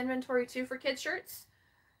long sleeve inventory too for kids shirts.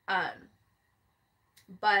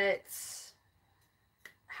 But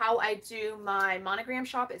how I do my monogram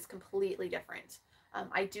shop is completely different.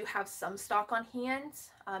 I do have some stock on hand.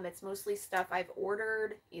 It's mostly stuff I've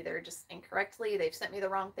ordered either just incorrectly, they've sent me the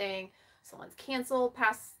wrong thing, someone's canceled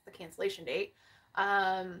past the cancellation date.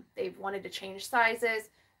 They've wanted to change sizes,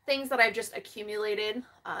 things that I've just accumulated,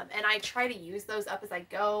 and I try to use those up as I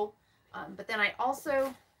go. But then I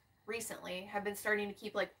also recently have been starting to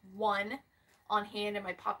keep like 1 on hand in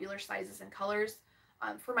my popular sizes and colors.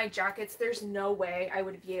 For my jackets, there's no way I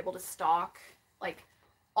would be able to stock like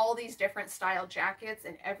all these different style jackets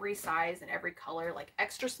in every size and every color, like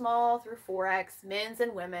extra small through 4X, men's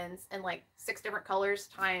and women's, and like 6 different colors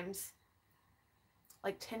times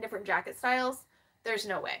like 10 different jacket styles. There's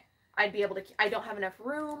no way I'd be able to. I don't have enough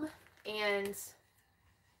room, and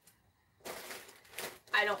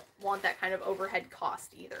I don't want that kind of overhead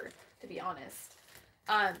cost either, to be honest.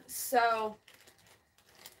 So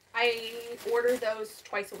I order those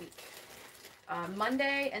twice a week,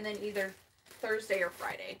 Monday and then either Thursday or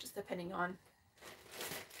Friday, just depending on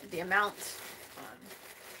the amount.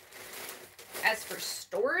 As for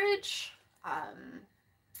storage,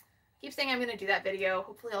 keep saying I'm going to do that video.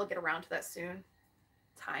 Hopefully I'll get around to that soon.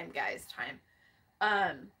 Time, guys, time.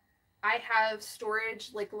 I have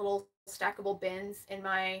storage, like little stackable bins in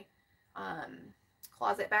my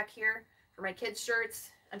closet back here for my kids'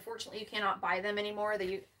 shirts. Unfortunately, you cannot buy them anymore.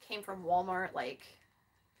 They came from Walmart like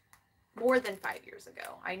more than 5 years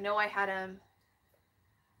ago. I know I had them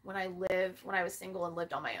when I was single and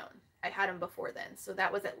lived on my own. I had them before then. So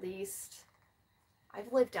that was at least,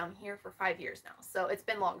 I've lived down here for 5 years now. So it's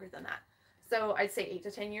been longer than that. So I'd say 8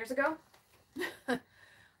 to 10 years ago.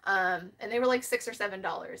 And they were like $6 or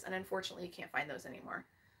 $7. And unfortunately, you can't find those anymore.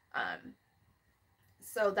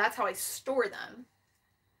 So that's how I store them.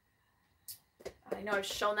 I know I've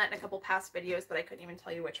shown that in a couple past videos, but I couldn't even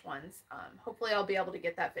tell you which ones. Hopefully I'll be able to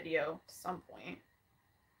get that video some point.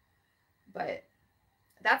 But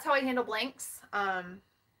that's how I handle blanks. I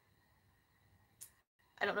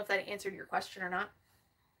don't know if that answered your question or not.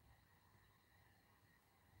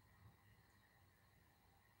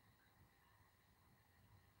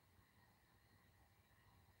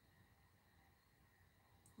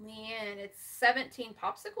 Leanne, it's 17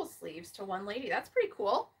 popsicle sleeves to one lady. That's pretty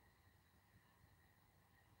cool.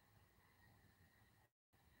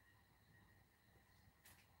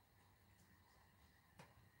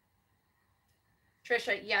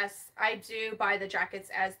 Trisha, yes, I do buy the jackets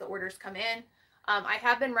as the orders come in. I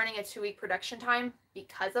have been running a 2-week production time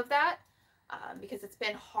because of that, because it's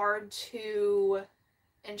been hard to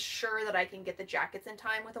ensure that I can get the jackets in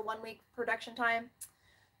time with a 1-week production time.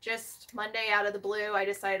 Just Monday out of the blue, I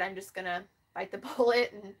decided I'm just gonna bite the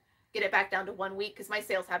bullet and get it back down to 1 week because my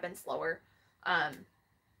sales have been slower.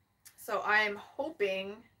 So I'm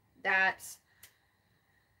hoping that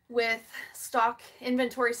with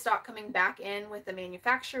inventory stock coming back in with the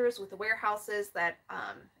manufacturers, with the warehouses, that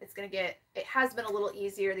it's going to it has been a little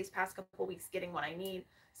easier these past couple weeks getting what I need.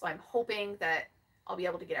 So I'm hoping that I'll be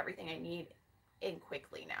able to get everything I need in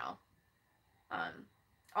quickly now.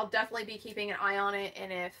 I'll definitely be keeping an eye on it.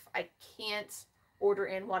 And if I can't order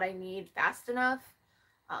in what I need fast enough,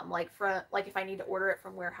 like if I need to order it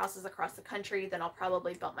from warehouses across the country, then I'll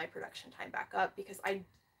probably bump my production time back up because I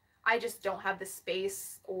just don't have the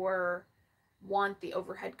space or want the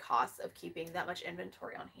overhead costs of keeping that much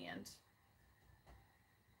inventory on hand.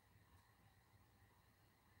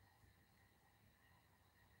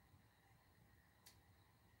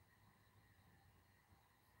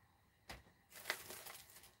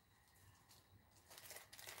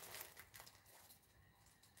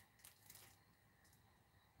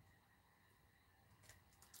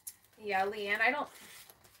 Yeah, Leanne, I don't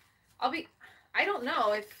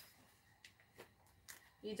know if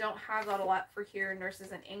you don't have that a lot for here,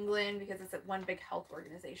 nurses in England, because it's one big health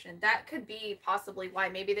organization. That could be possibly why.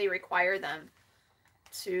 Maybe they require them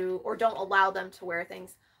to, or don't allow them to wear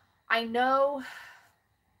things. I know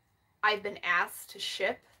I've been asked to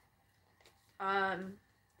ship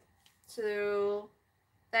to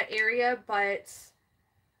that area, but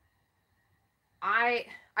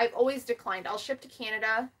I've always declined. I'll ship to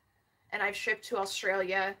Canada, and I've shipped to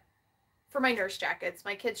Australia for my nurse jackets.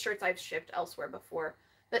 My kids' shirts I've shipped elsewhere before.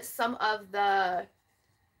 But some of the,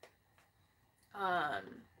 I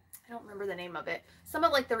don't remember the name of it. Some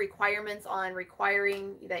of like the requirements on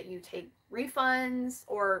requiring that you take refunds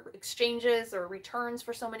or exchanges or returns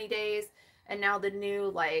for so many days. And now the new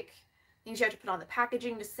like things you have to put on the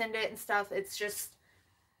packaging to send it and stuff. It's just,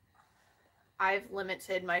 I've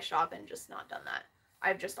limited my shop and just not done that.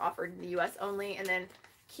 I've just offered the US only. And then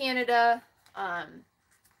Canada,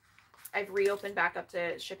 I've reopened back up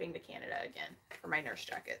to shipping to Canada again for my nurse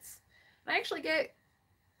jackets. And I actually get,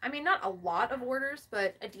 I mean, not a lot of orders,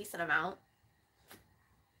 but a decent amount.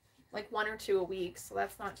 Like 1 or 2 a week, so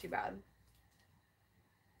that's not too bad.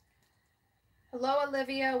 Hello,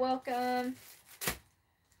 Olivia. Welcome.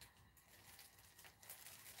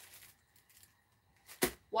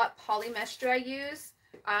 What poly mesh do I use?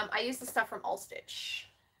 I use the stuff from All Stitch.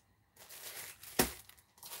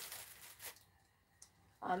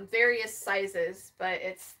 Various sizes, but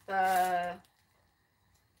it's the,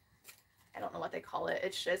 I don't know what they call it.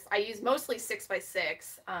 It's just, I use mostly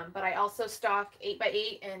 6x6, but I also stock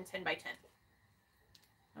 8x8 and 10x10.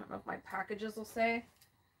 I don't know if my packages will say.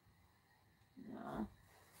 No,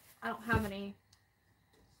 I don't have any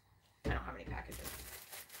packages.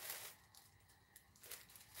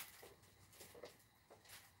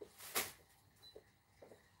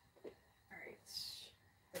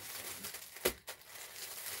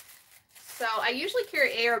 So I usually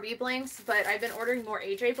carry A or B blanks, but I've been ordering more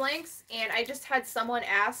AJ blanks, and I just had someone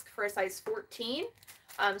ask for a size 14.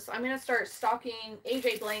 So I'm going to start stocking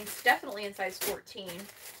AJ blanks, definitely in size 14.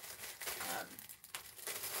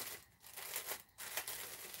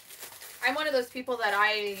 I'm one of those people that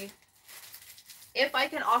if I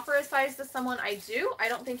can offer a size to someone, I do. I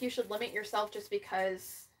don't think you should limit yourself just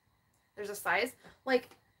because there's a size. Like,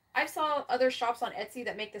 I saw other shops on Etsy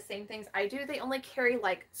that make the same things I do. They only carry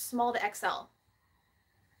like small to XL.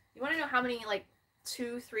 You want to know how many like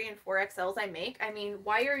 2, 3, and 4 XLs I make? I mean,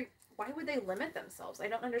 why would they limit themselves? I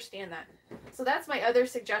don't understand that. So that's my other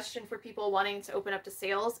suggestion for people wanting to open up to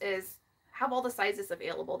sales is have all the sizes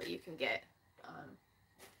available that you can get.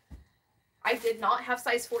 I did not have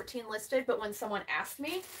size 14 listed, but when someone asked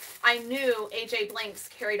me, I knew AJ blanks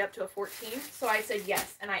carried up to a 14, so I said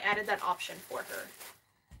yes, and I added that option for her.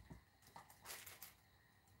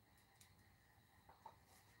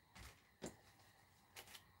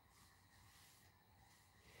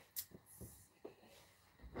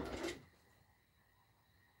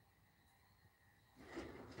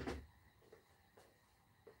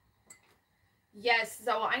 Yes,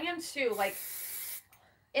 so I am too. Like,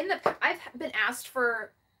 I've been asked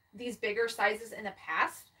for these bigger sizes in the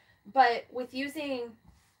past, but with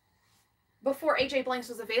before AJ Blanks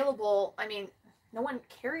was available, I mean, no one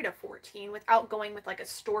carried a 14 without going with like a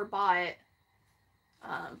store-bought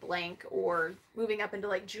blank or moving up into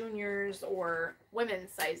like juniors or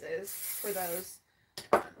women's sizes for those.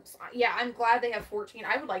 So yeah, I'm glad they have 14.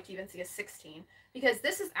 I would like to even see a 16 because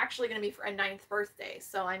this is actually going to be for a 9th birthday.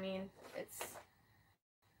 So, I mean, it's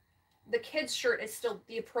the kid's shirt is still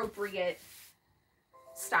the appropriate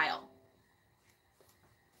style,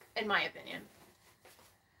 in my opinion.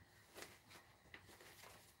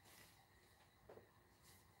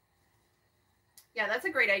 Yeah, that's a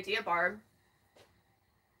great idea, Barb.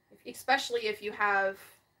 Especially if you have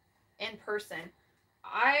in person.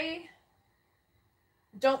 I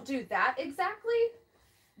don't do that exactly,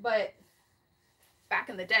 but back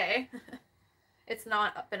in the day, it's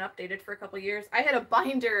not been updated for a couple years. I had a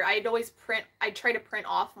binder. I'd try to print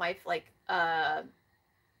off my like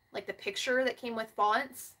the picture that came with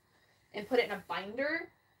fonts and put it in a binder.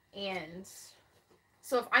 And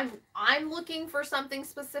so if I'm looking for something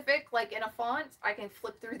specific, like in a font, I can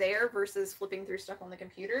flip through there versus flipping through stuff on the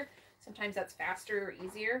computer. Sometimes that's faster or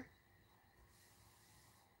easier.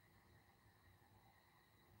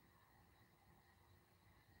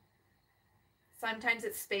 Sometimes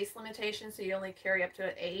it's space limitation, so you only carry up to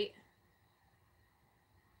an 8.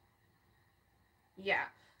 Yeah.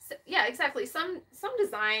 So, yeah, exactly. Some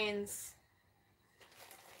designs,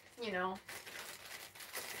 you know,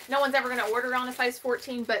 no one's ever going to order on a size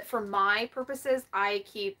 14, but for my purposes, I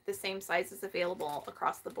keep the same sizes available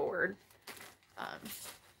across the board.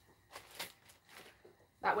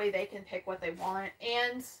 That way they can pick what they want.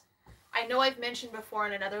 And I know I've mentioned before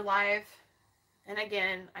in another live, and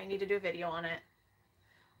again, I need to do a video on it.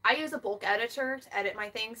 I use a bulk editor to edit my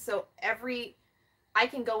things, so I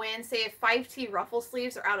can go in, say if 5T ruffle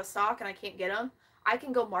sleeves are out of stock and I can't get them, I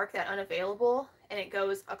can go mark that unavailable, and it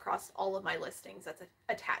goes across all of my listings that's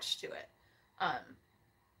attached to it.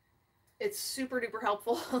 It's super duper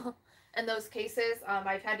helpful in those cases.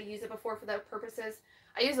 I've had to use it before for those purposes.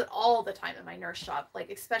 I use it all the time in my nurse shop, like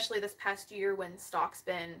especially this past year when stock's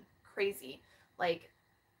been crazy. Like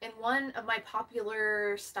in one of my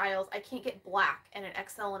popular styles, I can't get black and an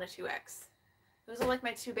XL and a 2X. Those are like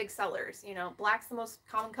my 2 big sellers. You know, black's the most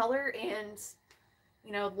common color, and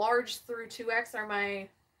you know, large through 2X are my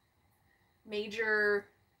major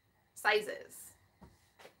sizes.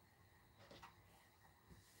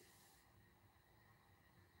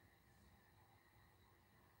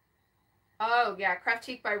 Oh yeah,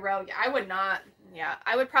 Craftique by Row. Yeah, I would not. Yeah,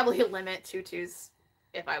 I would probably limit tutus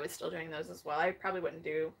if I was still doing those as well. I probably wouldn't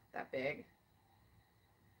do that big.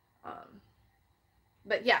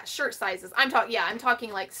 But yeah, shirt sizes. I'm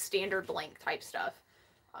talking like standard blank type stuff.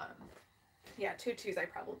 Yeah, tutus I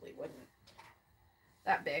probably wouldn't.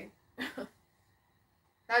 That big.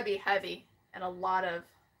 That'd be heavy and a lot of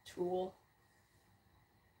tulle.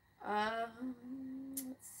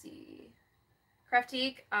 Let's see.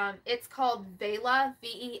 Craftique. It's called Vela,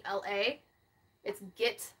 Vela. It's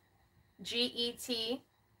Get,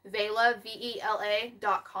 Vela,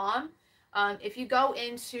 Vela.com. If you go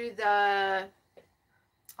into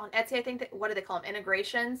on Etsy, I think that, what do they call them?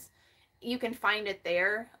 Integrations. You can find it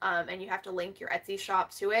there, and you have to link your Etsy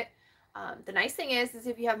shop to it. The nice thing is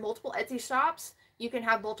if you have multiple Etsy shops, you can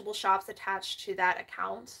have multiple shops attached to that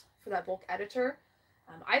account for that bulk editor.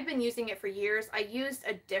 I've been using it for years. I used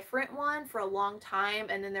a different one for a long time,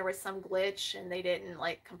 and then there was some glitch, and they didn't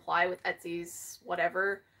like comply with Etsy's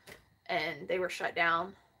whatever, and they were shut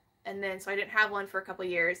down. And then so I didn't have one for a couple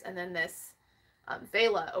years, and then this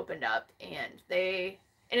Vela opened up, and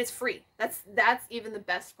it's free. That's even the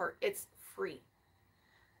best part. It's free.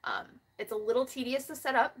 It's a little tedious to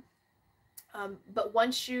set up, but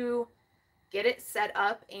once you get it set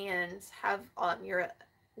up and have your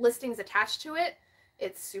listings attached to it,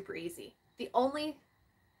 it's super easy. The only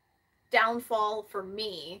downfall for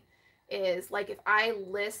me is like if I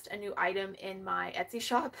list a new item in my Etsy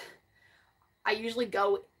shop, I usually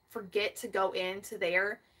forget to go into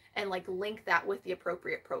there and like link that with the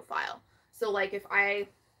appropriate profile. So like if my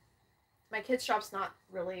kids shop's not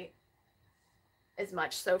really as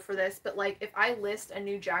much so for this, but like if I list a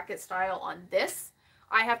new jacket style on this,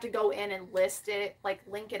 I have to go in and list it, like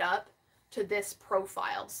link it up to this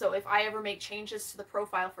profile. So if I ever make changes to the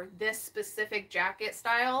profile for this specific jacket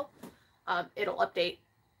style, it'll update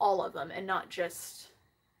all of them and not just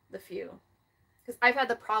the few. Because I've had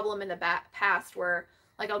the problem in the past where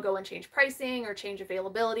like I'll go and change pricing or change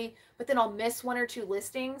availability, but then I'll miss 1 or 2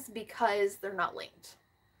 listings because they're not linked.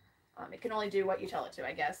 It can only do what you tell it to,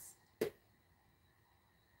 I guess.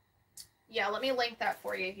 Yeah, let me link that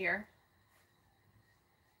for you here.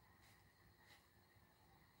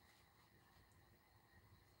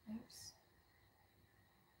 Oops.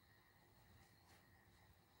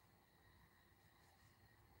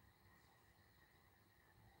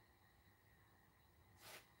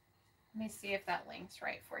 Let me see if that links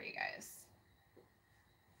right for you guys.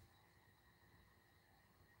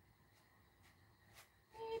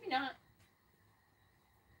 maybe not.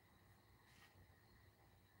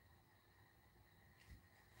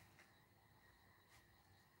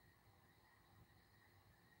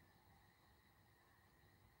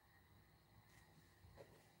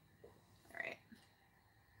 All right.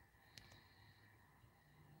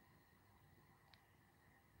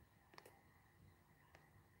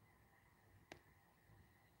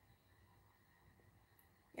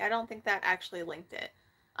 Yeah, I don't think that actually linked it.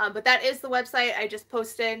 But that is the website I just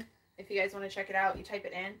posted. If you guys want to check it out, you type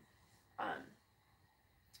it in.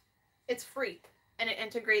 It's free, and it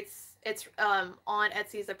integrates. It's on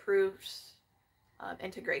Etsy's approved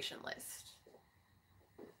integration list.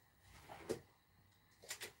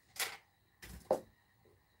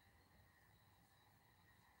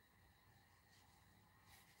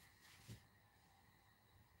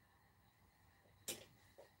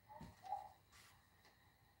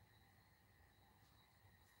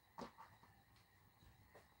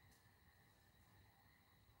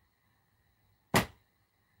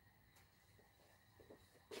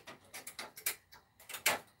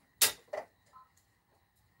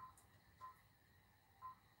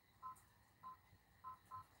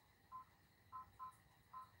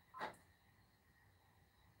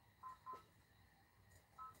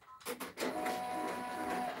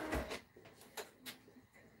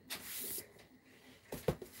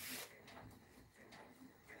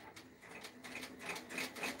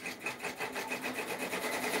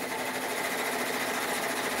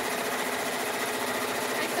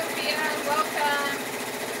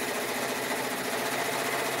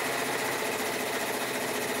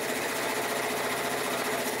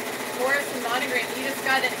 You just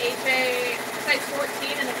got an HA size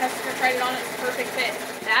 14 and the customer tried it on. It's a perfect fit.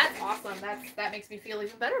 That's awesome. That makes me feel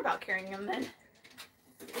even better about carrying them then.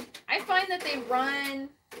 I find that they run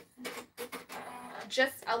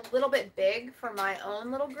just a little bit big for my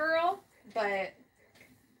own little girl, but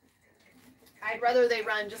I'd rather they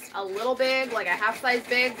run just a little big, like a half size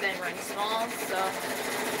big, than run small. So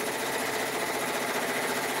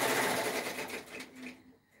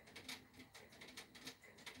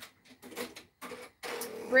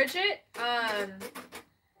Bridget,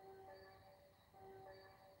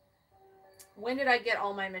 when did I get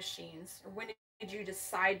all my machines? Or when did you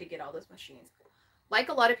decide to get all those machines? Like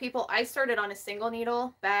a lot of people, I started on a single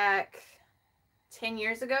needle back 10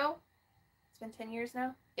 years ago. It's been 10 years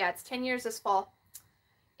now. Yeah, it's 10 years this fall.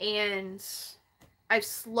 And I've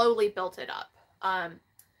slowly built it up. Got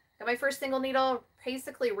my first single needle,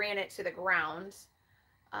 basically ran it to the ground.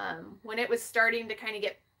 When it was starting to kind of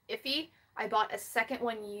get iffy, I bought a second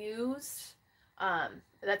one used.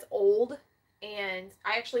 That's old, and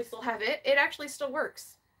I actually still have it. It actually still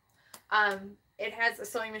works. It has a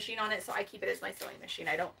sewing machine on it, so I keep it as my sewing machine.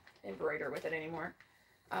 I don't embroider with it anymore.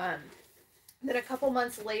 Then a couple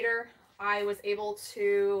months later, I was able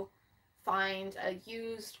to find a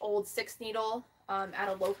used old 6 needle at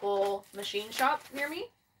a local machine shop near me.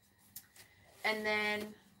 And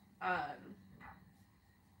then I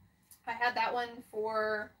had that one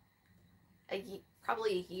for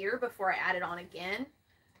probably a year before I added on again.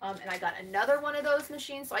 And I got another one of those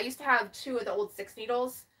machines. So I used to have 2 of the old 6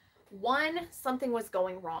 needles. One, something was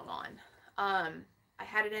going wrong on. I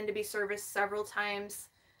had it in to be serviced several times,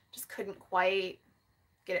 just couldn't quite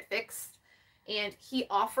get it fixed. And he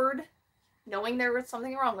offered, knowing there was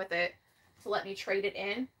something wrong with it, to let me trade it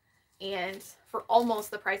in, and for almost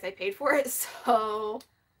the price I paid for it. So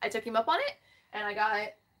I took him up on it, and I got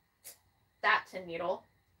that 10 needle.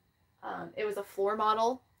 It was a floor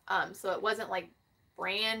model, so it wasn't like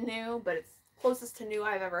brand new, but it's closest to new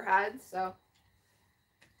I've ever had. So,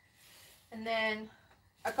 and then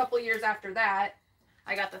a couple years after that,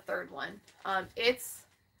 I got the third one.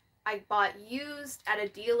 I bought used at a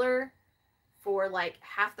dealer for like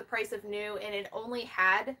half the price of new, and it only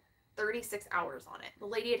had 36 hours on it. The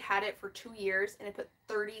lady had it for 2 years, and it put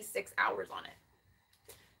 36 hours on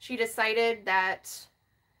it. She decided that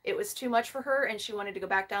it was too much for her, and she wanted to go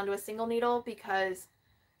back down to a single needle because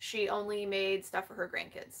she only made stuff for her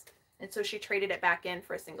grandkids. And so she traded it back in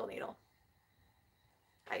for a single needle.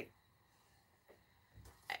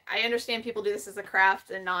 I understand people do this as a craft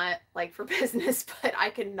and not like for business, but I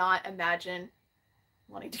could not imagine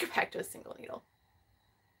wanting to go back to a single needle.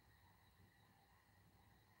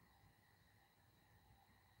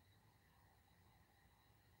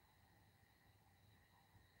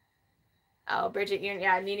 Oh, Bridget,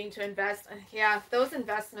 yeah, needing to invest. Yeah, those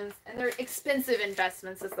investments, and they're expensive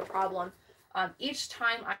investments is the problem. Each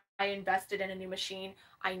time I invested in a new machine,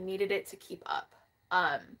 I needed it to keep up.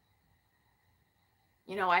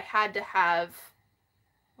 You know, I had to have,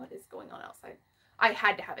 what is going on outside? I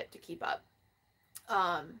had to have it to keep up.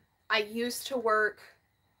 I used to work,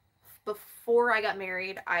 before I got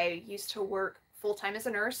married, I used to work full-time as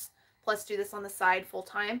a nurse, plus do this on the side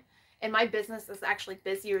full-time. And my business is actually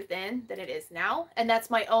busier then than it is now. And that's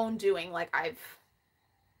my own doing. Like, I've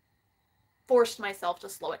forced myself to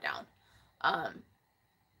slow it down.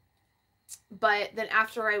 But then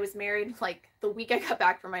after I was married, like the week I got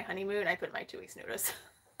back from my honeymoon, I put my 2 weeks notice.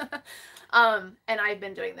 And I've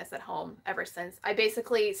been doing this at home ever since. I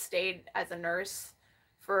basically stayed as a nurse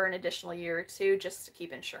for an additional year or two just to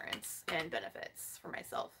keep insurance and benefits for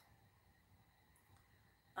myself.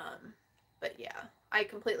 But yeah, I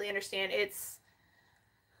completely understand. It's,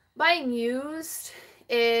 buying used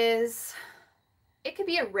is, it could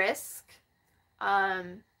be a risk.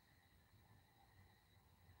 But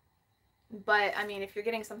I mean, if you're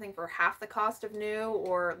getting something for half the cost of new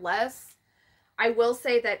or less, I will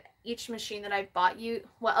say that each machine that I've bought you,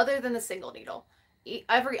 well, other than the single needle,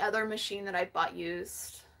 every other machine that I've bought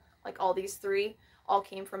used, like all these three, all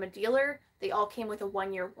came from a dealer. They all came with a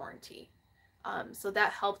 1-year warranty. So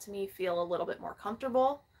that helped me feel a little bit more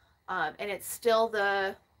comfortable. And it's still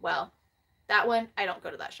well, that one, I don't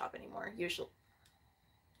go to that shop anymore. Usually,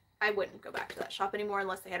 I wouldn't go back to that shop anymore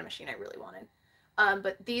unless they had a machine I really wanted.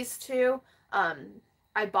 But these two,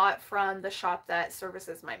 I bought from the shop that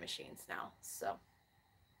services my machines now. So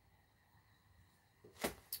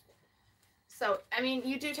I mean,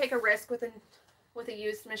 you do take a risk with a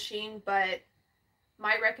used machine, but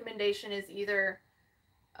my recommendation is either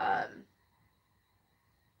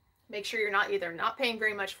make sure you're not paying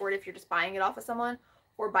very much for it if you're just buying it off of someone,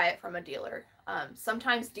 or buy it from a dealer.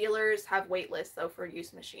 Sometimes dealers have wait lists though for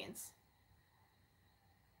used machines.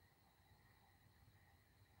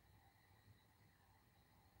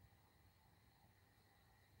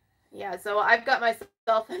 Yeah, so I've got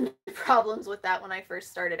myself in problems with that when I first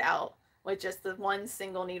started out with just the one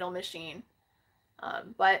single needle machine.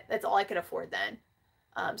 But that's all I could afford then.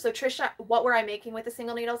 So Trisha, what were I making with the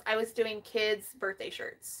single needles? I was doing kids' birthday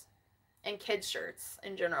shirts and kids' shirts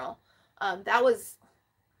in general. That was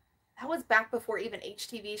back before even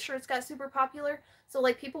HTV shirts got super popular. So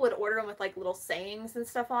like people would order them with like little sayings and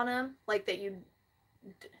stuff on them, like that you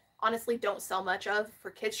honestly don't sell much of for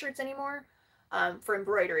kids' shirts anymore, for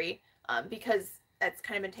embroidery, because that's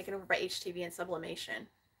kind of been taken over by HTV and sublimation.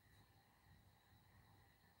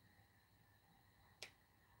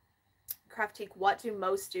 Craftique, what do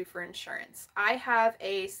most do for insurance? I have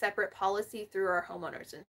a separate policy through our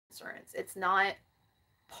homeowners insurance. It's not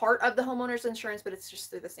part of the homeowners insurance, but it's just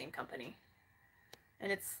through the same company.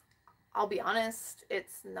 And it's, I'll be honest,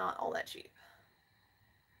 it's not all that cheap.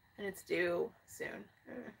 And it's due soon.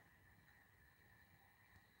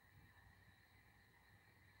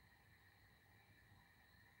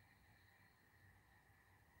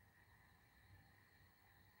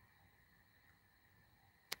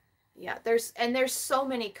 Yeah, there's so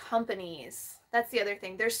many companies. That's the other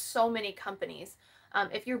thing. There's so many companies.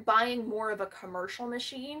 If you're buying more of a commercial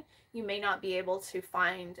machine, you may not be able to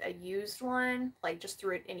find a used one, like just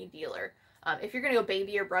through any dealer. If you're gonna go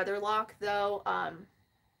baby or brother lock, though,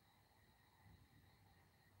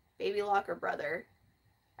 baby lock or brother,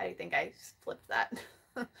 I think I flipped that.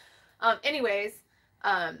 Anyways,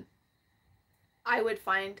 I would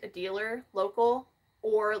find a dealer local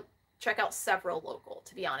or check out several local,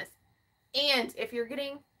 to be honest. And if you're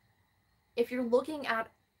looking at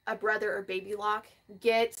a brother or baby lock,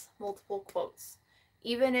 get multiple quotes.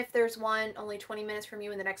 Even if there's one only 20 minutes from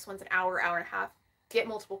you and the next one's an hour, hour and a half, get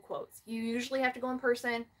multiple quotes. You usually have to go in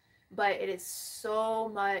person, but it is so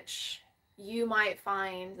much, you might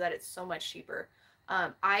find that it's so much cheaper.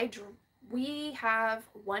 We have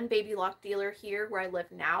one baby lock dealer here where I live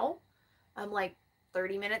now. Like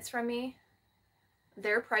 30 minutes from me.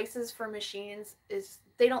 Their prices for machines is,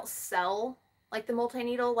 they don't sell like the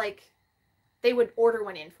multi-needle, like they would order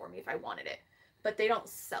one in for me if I wanted it, but they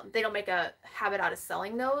don't make a habit out of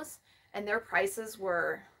selling those, and their prices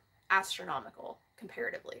were astronomical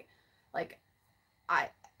comparatively. Like,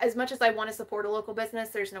 as much as I want to support a local business,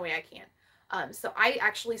 there's no way I can. So I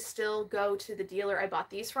actually still go to the dealer I bought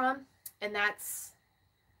these from, and that's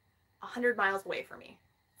 100 miles away from me,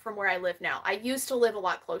 from where I live now. I used to live a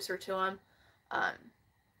lot closer to them,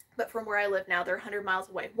 but from where I live now, they're 100 miles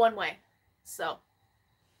away, one way. So,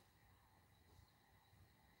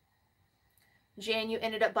 Jan, you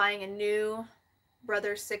ended up buying a new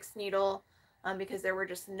Brother 6 needle because there were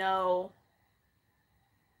just no,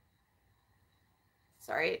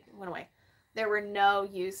 sorry, it went away. There were no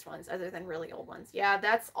used ones other than really old ones. Yeah,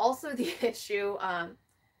 that's also the issue.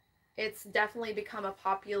 It's definitely become a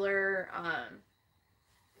popular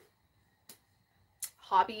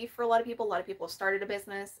hobby for a lot of people. A lot of people have started a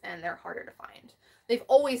business and they're harder to find. They've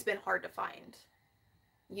always been hard to find,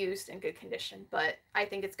 used in good condition, but I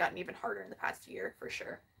think it's gotten even harder in the past year for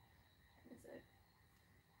sure.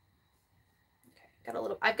 Okay,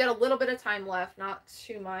 I've got a little bit of time left, not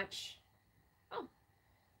too much. Oh,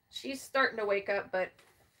 she's starting to wake up, but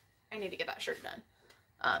I need to get that shirt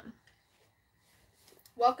done.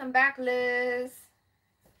 Welcome back, Liz.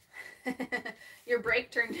 Your break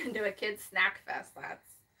turned into a kid's snack fest. That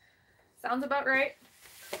sounds about right.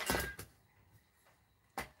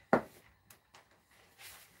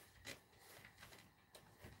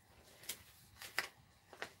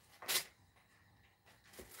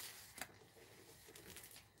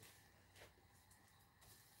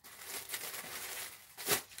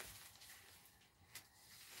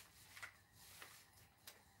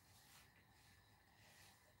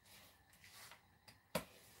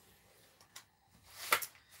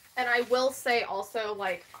 And I will say also,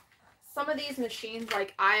 like, some of these machines,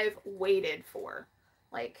 like, I've waited for.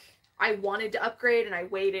 Like, I wanted to upgrade, and I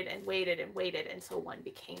waited and waited and waited until one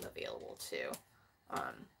became available, too.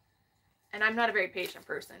 And I'm not a very patient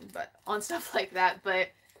person, but on stuff like that. But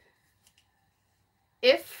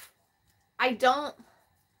if I don't...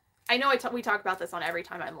 I know we talk about this on Every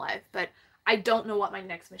Time I'm Live, but I don't know what my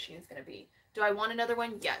next machine is going to be. Do I want another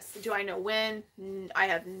one? Yes. Do I know when? I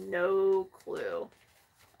have no clue.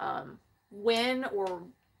 When or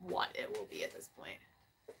what it will be at this point.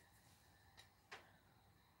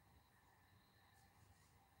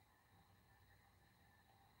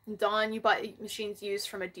 Dawn, you bought machines used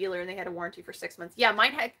from a dealer and they had a warranty for 6 months. Yeah,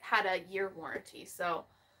 mine had a year warranty, so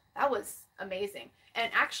that was amazing. And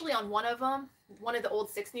actually on one of them, one of the old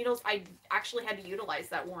 6 needles, I actually had to utilize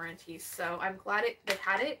that warranty, so I'm glad they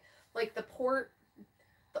had it. Like the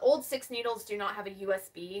old 6 needles do not have a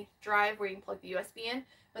USB drive where you can plug the USB in,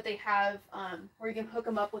 but they have where you can hook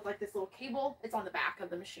them up with like this little cable. It's on the back of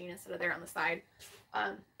the machine instead of there on the side.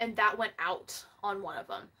 And that went out on one of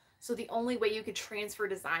them. So the only way you could transfer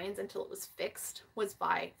designs until it was fixed was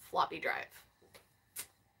by floppy drive.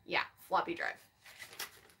 Yeah, floppy drive.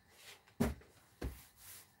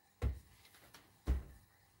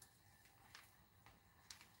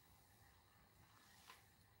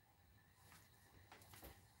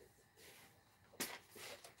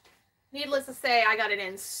 Needless to say, I got it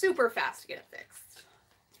in super fast to get it fixed.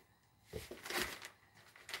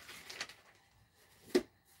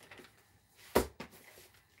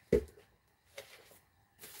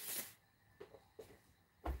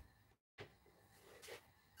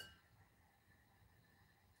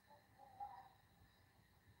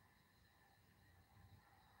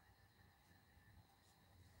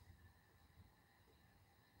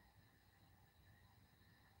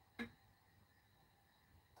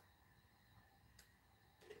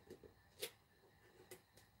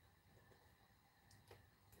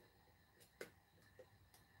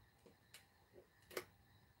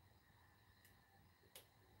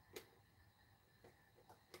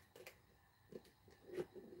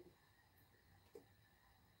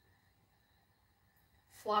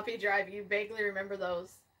 Floppy drive, you vaguely remember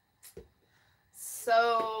those.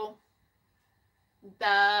 So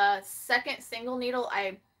the second single needle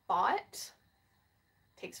I bought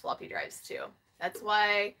takes floppy drives too. That's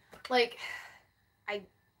why, like,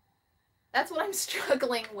 that's what I'm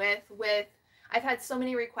struggling with. I've had so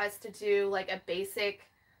many requests to do like a basic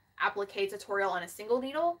applique tutorial on a single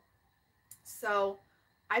needle. So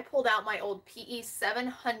I pulled out my old PE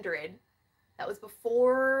 700. That was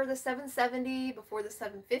before the 770, before the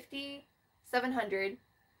 750, 700.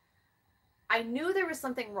 I knew there was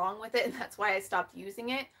something wrong with it, and that's why I stopped using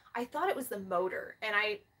it. I thought it was the motor, and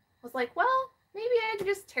I was like, well, maybe I can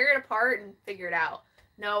just tear it apart and figure it out.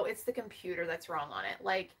 No, it's the computer that's wrong on it.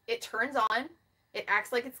 Like, it turns on, it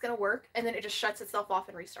acts like it's going to work, and then it just shuts itself off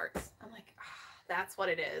and restarts. I'm like, that's what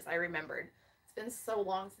it is. I remembered. It's been so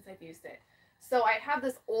long since I've used it. So I have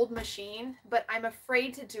this old machine, but I'm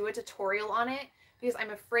afraid to do a tutorial on it because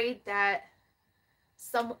I'm afraid that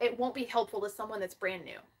it won't be helpful to someone that's brand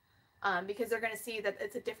new. Because they're going to see that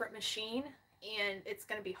it's a different machine and it's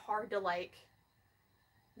going to be hard to like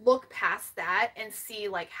look past that and see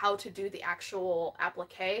like how to do the actual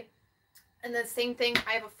applique. And the same thing,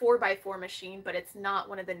 I have a 4x4 machine, but it's not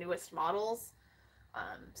one of the newest models.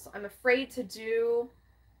 So I'm afraid to do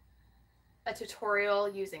a tutorial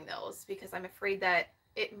using those because I'm afraid that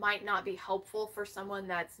it might not be helpful for someone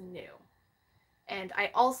that's new. And I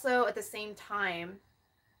also, at the same time,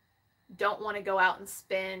 don't want to go out and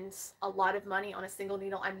spend a lot of money on a single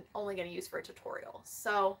needle I'm only going to use for a tutorial.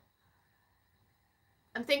 So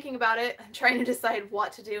I'm thinking about it. I'm trying to decide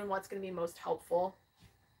what to do and what's going to be most helpful.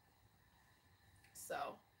 So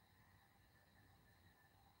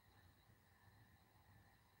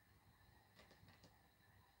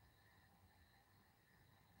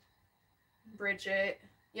Bridget.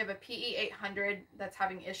 You have a PE 800 that's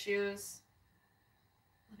having issues.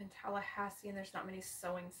 I live in Tallahassee and there's not many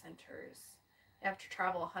sewing centers. You have to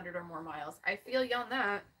travel 100 or more miles. I feel you on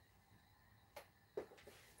that.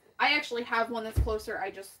 I actually have one that's closer.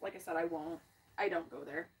 I just, like I said, I don't go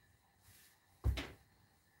there.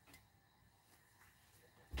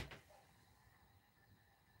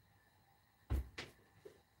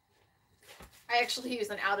 I actually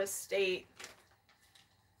use an out-of-state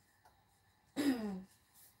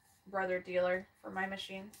brother dealer for my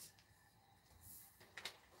machines.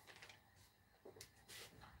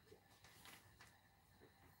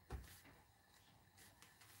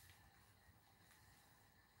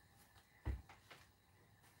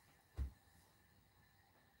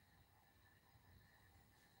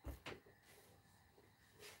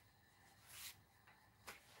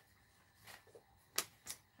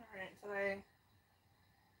 All right, so I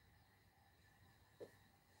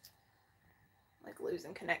like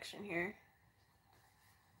losing connection here.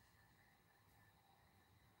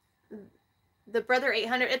 The Brother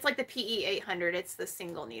 800, it's like the PE 800. It's the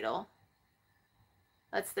single needle.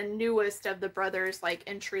 That's the newest of the Brothers, like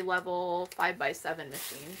entry-level 5x7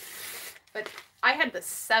 machines. But I had the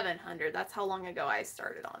 700. That's how long ago I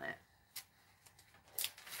started on it.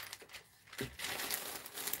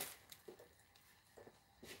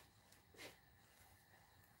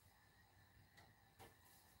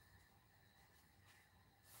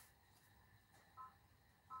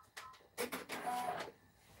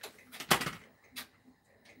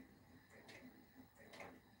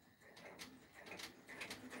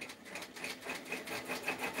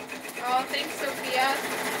 Oh, thanks, Sophia.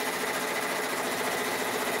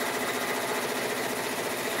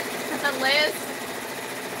 Liz,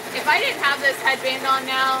 if I didn't have this headband on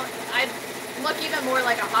now, I'd look even more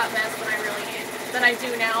like a hot mess than I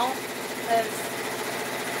do now. Because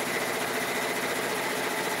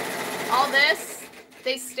all this,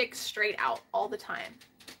 they stick straight out all the time.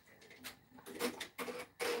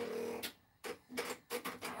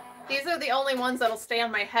 These are the only ones that'll stay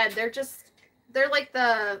on my head. They're like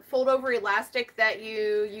the fold over elastic that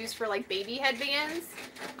you use for like baby headbands.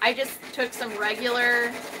 I just took some like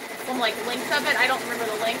length of it, I don't remember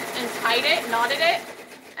the length, and tied it, knotted it,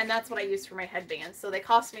 and that's what I use for my headbands. So they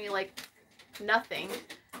cost me like nothing,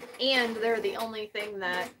 and they're the only thing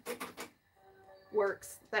that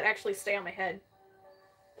works, that actually stay on my head.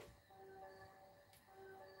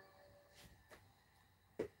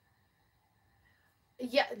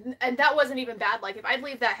 Yeah, and that wasn't even bad. Like, if I'd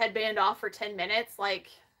leave that headband off for 10 minutes, like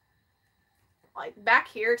back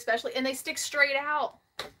here especially, and they stick straight out.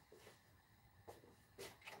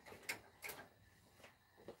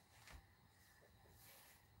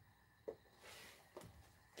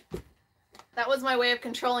 That was my way of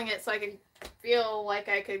controlling it so I could feel like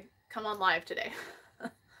I could come on live today.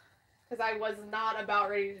 Because I was not about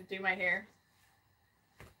ready to do my hair.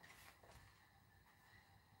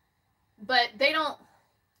 But they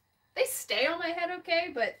stay on my head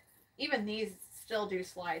okay, but even these still do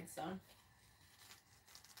slide some.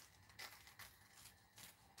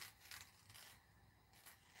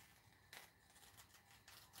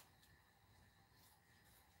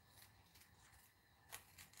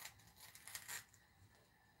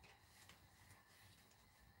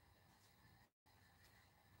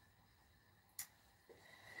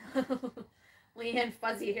 Leanne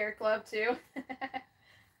Fuzzy Hair Club too.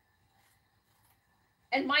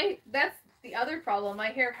 And that's the other problem. My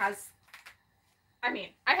hair has, I mean,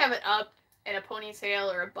 I have it up in a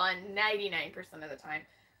ponytail or a bun 99% of the time.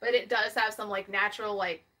 But it does have some like natural,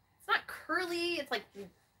 like, it's not curly, it's like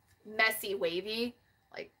messy, wavy.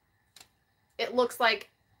 Like, it looks like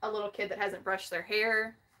a little kid that hasn't brushed their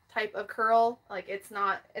hair type of curl. Like, it's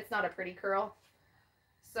not a pretty curl.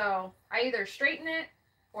 So I either straighten it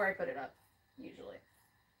or I put it up, usually.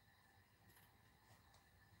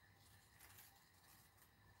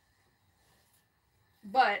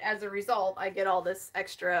 But as a result, I get all this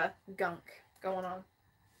extra gunk going on.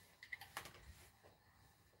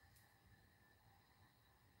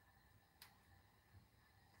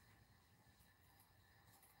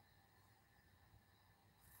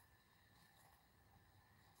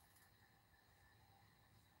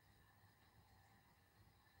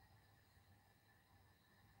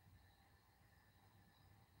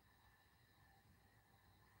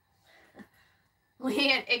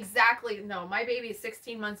 Leanne, exactly. No, my baby is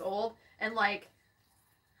 16 months old, and like,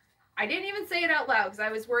 I didn't even say it out loud because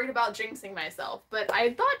I was worried about jinxing myself. But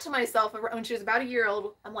I thought to myself when she was about a year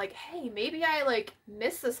old, I'm like, hey, maybe I like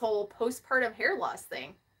missed this whole postpartum hair loss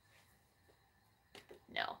thing.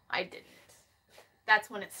 No, I didn't. That's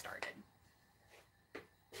when it started.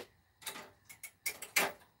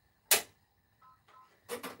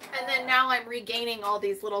 And then now I'm regaining all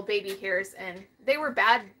these little baby hairs, and they were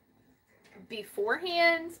bad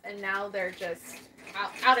beforehand, and now they're just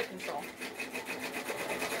out of control.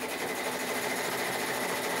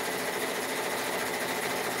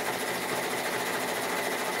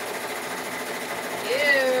 Ew.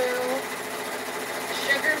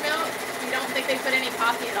 Sugar milk? You don't think they put any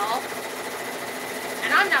coffee at all?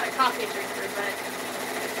 And I'm not a coffee drinker, but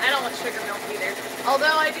I don't want sugar milk either.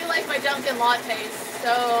 Although I do like my Dunkin' lattes,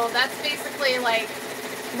 so that's basically like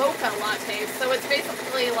mocha lattes. So it's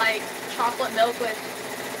basically like chocolate milk with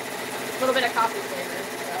a little bit of coffee flavor.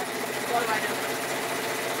 So what do I know?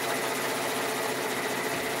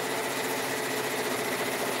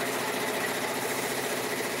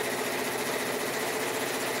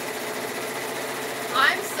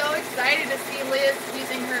 I'm so excited to see Liz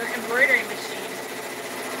using her embroidery machine.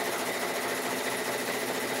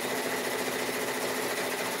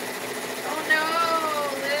 Oh no,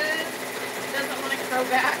 Liz doesn't want to grow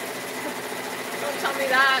back. Don't tell me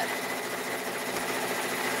that.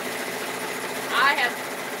 I have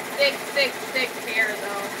thick, thick, thick hair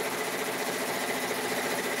though.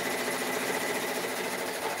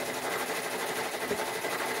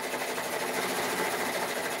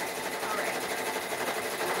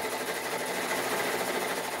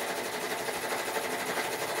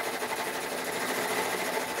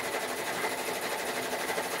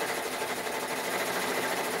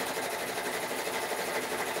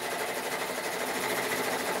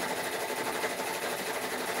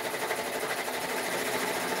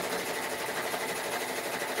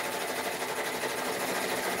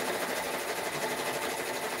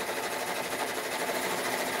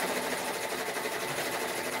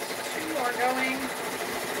 Going.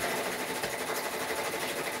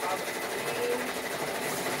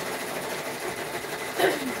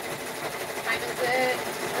 Time is it?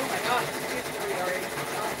 Oh my gosh, it's 2:40 already.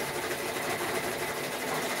 Oh.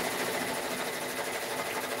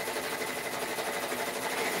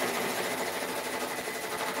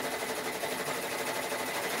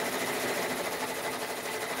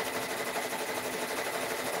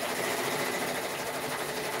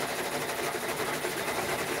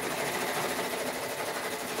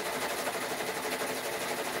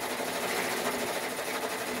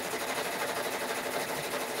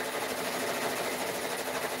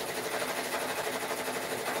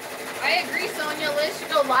 I agree, Sonia. Liz should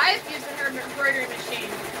go live using her embroidery machine.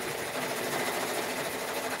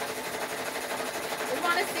 We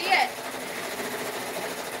want to see it.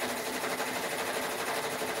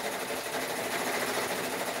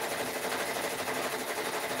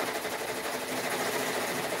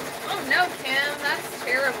 Oh no, Kim, that's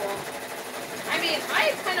terrible. I mean,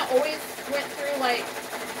 I kind of always went through like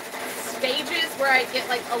stages where I get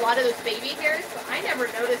like a lot of those baby hairs, but I never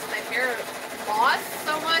noticed my hair lost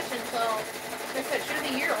so much until, like I said, she was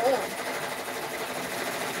a year old.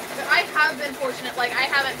 But I have been fortunate, like I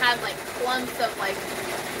haven't had like clumps of like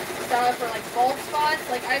stuff or like bald spots.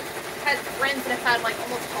 Like I've had friends that have had like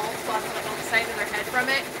almost bald spots like on the side of their head from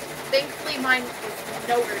it. Thankfully mine was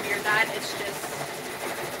nowhere near that. It's just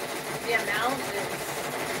the amount is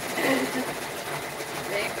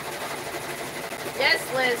big. Yes,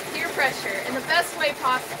 Liz, peer pressure in the best way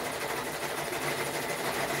possible.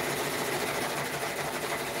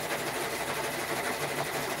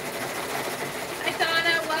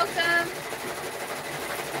 Welcome.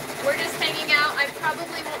 We're just hanging out. I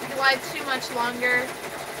probably won't be live too much longer.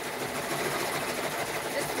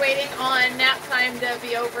 Just waiting on nap time to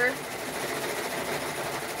be over.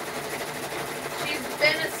 She's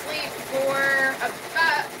been asleep for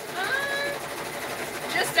about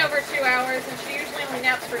just over 2 hours, and she usually only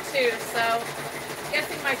naps for 2, so I'm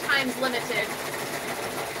guessing my time's limited.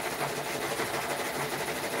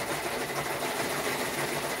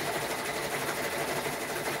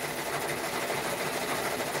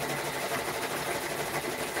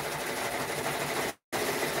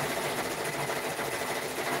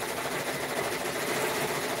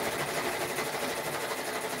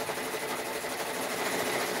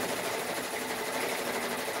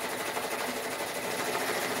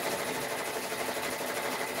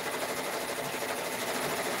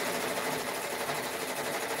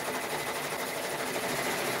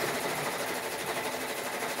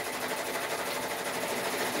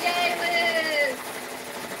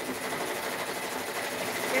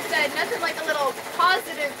 Nothing like a little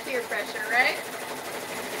positive peer pressure, right?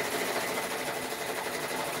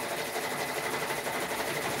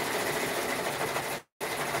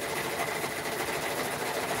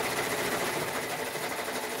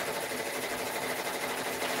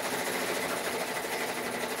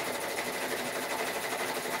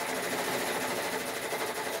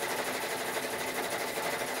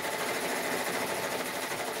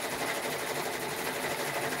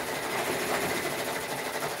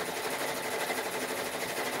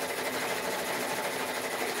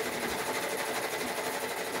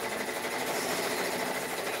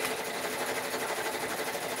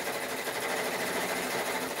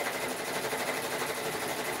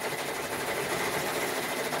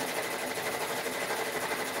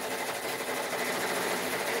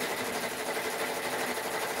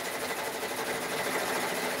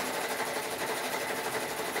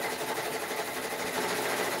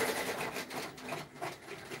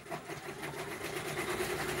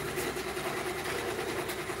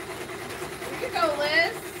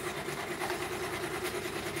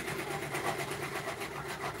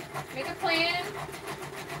 Make a plan.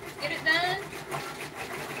 Get it done.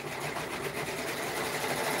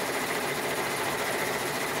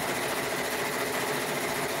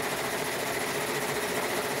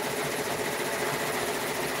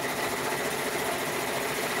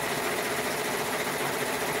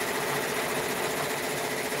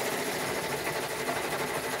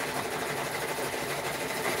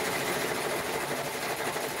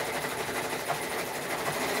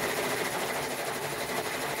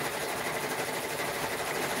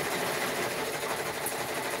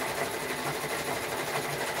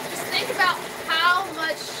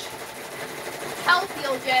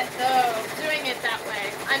 Get though doing it that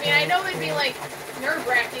way. I mean, I know it'd be like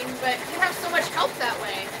nerve-wracking, but you have so much help that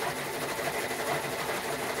way.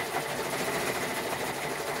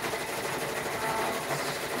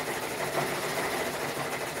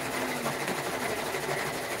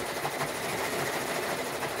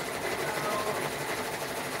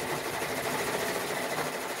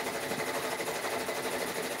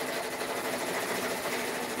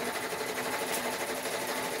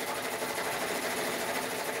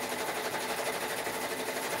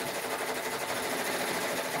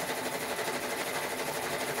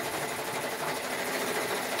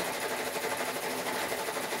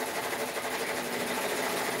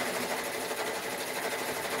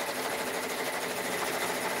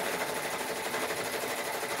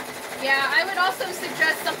 Yeah, I would also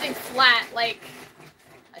suggest something flat, like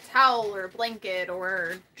a towel or a blanket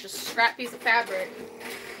or just a scrap piece of fabric,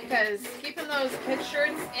 because keeping those kid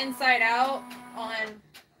shirts inside out on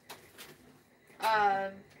a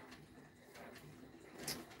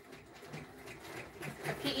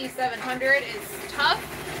PE 700 is tough,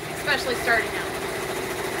 especially starting out.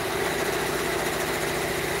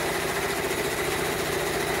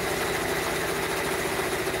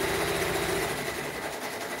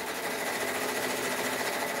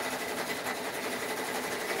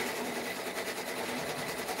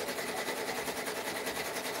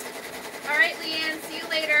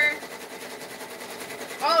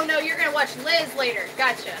 Oh no, you're gonna watch Liz later.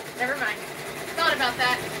 Gotcha. Never mind. Thought about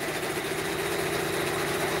that.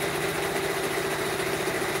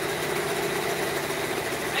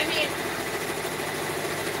 I mean,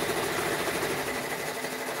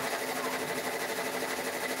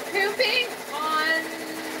 pooping on...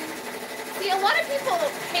 See, a lot of people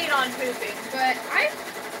hate on pooping, but I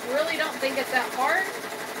really don't think it's that hard.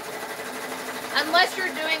 Unless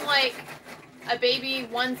you're doing like a baby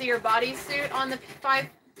onesie or bodysuit on the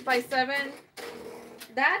 5x7,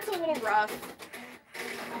 that's a little rough.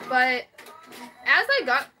 But as I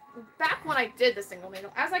got back when I did the single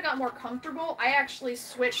needle, as I got more comfortable, I actually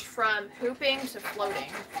switched from hooping to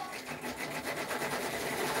floating.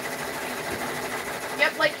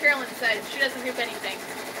 Yep, like Carolyn said, she doesn't hoop anything.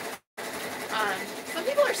 Some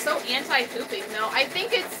people are so anti-hooping, though. I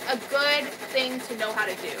think it's a good thing to know how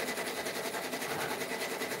to do.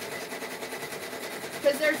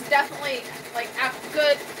 Because there's definitely, like,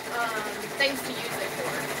 good things to use it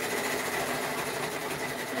for.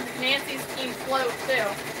 And Nancy's team float, too.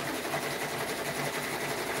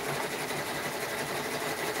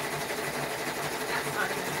 That's not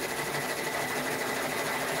good.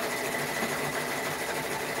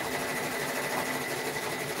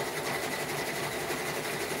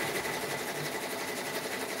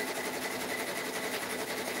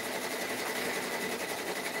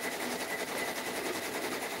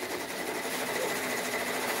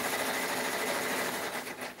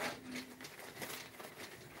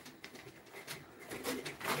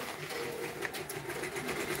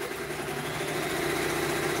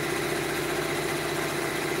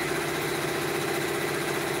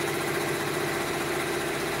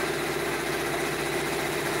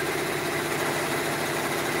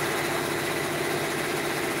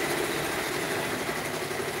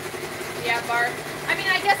 I mean,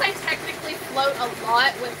 I guess I technically float a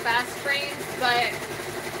lot with fast trains, but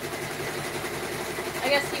I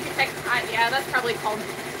guess you could yeah, that's probably called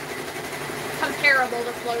comparable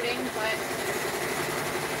to floating, but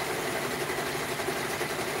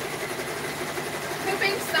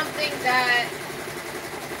hooping's something that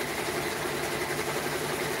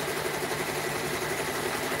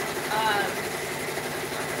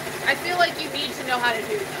I feel like you need to know how to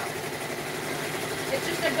do, though. It's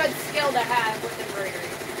just a good skill to have with embroidery.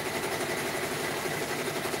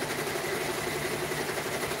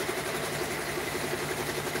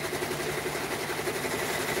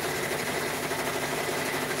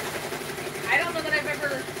 I don't know that I've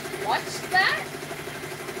ever watched that.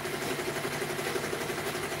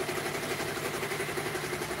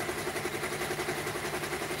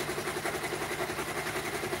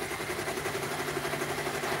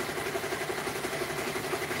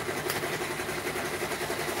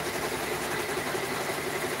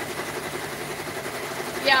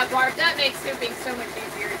 Yeah, Barb, that makes hooping so much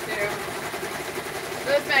easier too.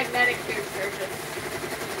 Those magnetic hoops are just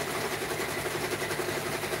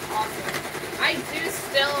awesome. I do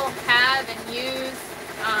still have and use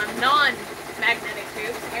non-magnetic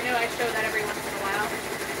hoops. I know I show that every once in a while.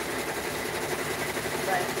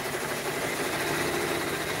 But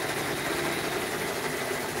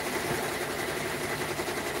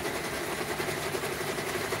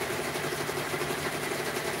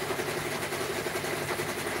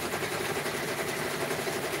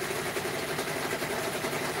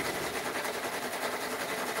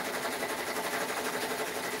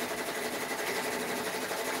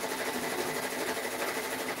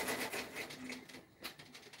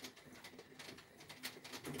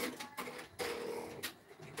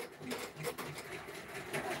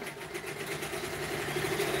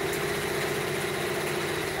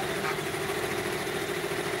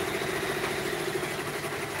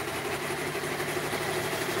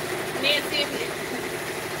Nancy,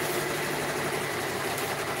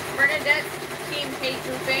 Bernadette's team hate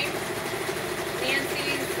hooping.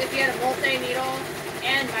 Nancy's, if you had a multi-needle,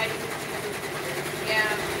 and Mighty Hoops.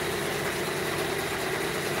 Yeah.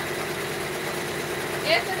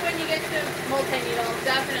 If and when you get to multi-needle,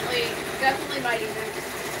 definitely Mighty Hoops.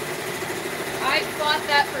 I fought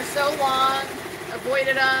that for so long,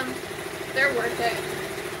 avoided them. They're worth it.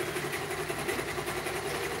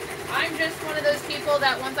 I'm just one of those people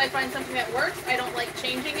that once I find something that works, I don't like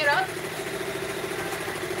changing it up.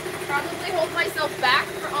 Probably hold myself back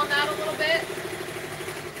on that a little bit.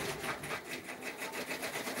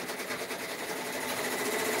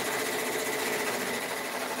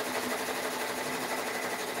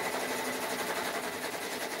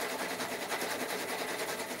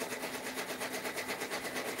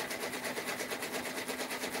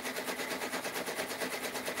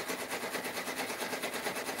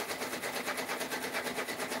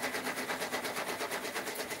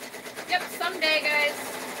 Yep, someday, guys.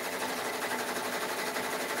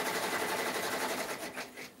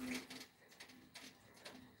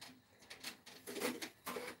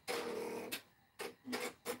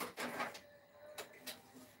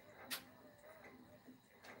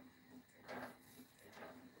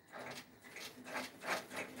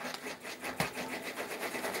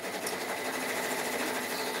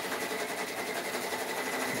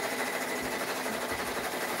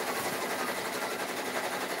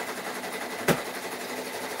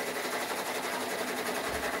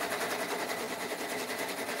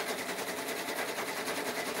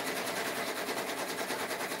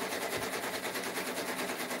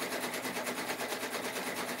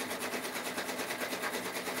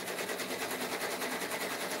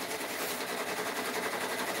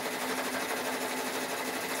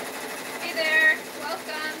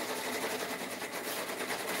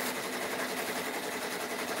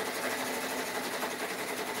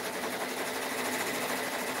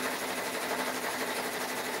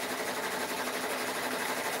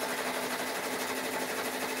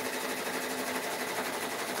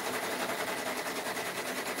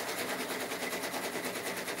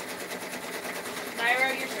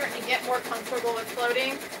 You're starting to get more comfortable with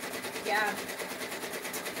floating. Yeah.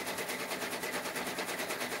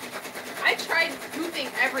 I tried hooping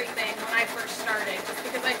everything when I first started just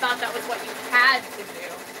because I thought that was what you had to do.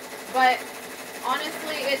 But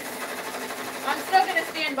honestly, I'm still going to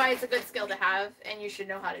stand by it's a good skill to have and you should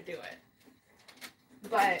know how to do it.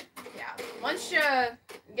 But yeah, once you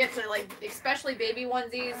get to like, especially baby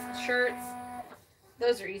onesies, shirts,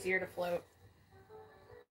 those are easier to float.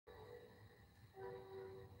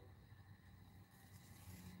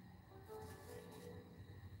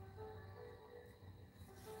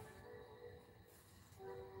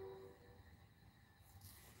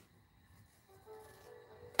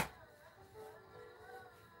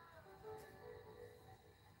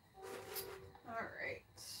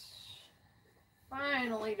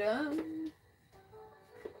 Finally done.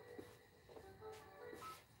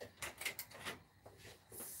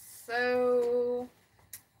 So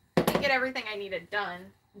I didn't get everything I needed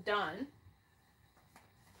done.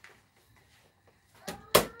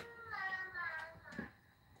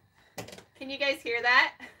 Can you guys hear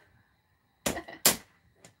that?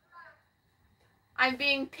 I'm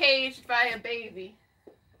being paged by a baby.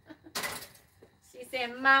 She's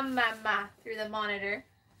saying "ma ma ma" through the monitor.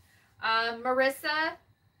 Marissa,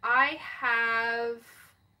 I have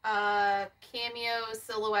a Cameo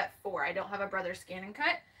Silhouette 4. I don't have a Brother Scan and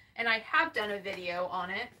Cut, and I have done a video on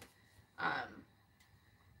it,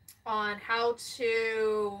 on how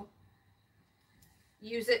to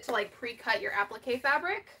use it to like pre-cut your applique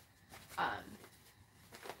fabric.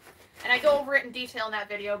 And I go over it in detail in that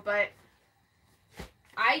video, but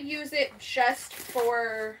I use it just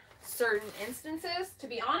for certain instances, to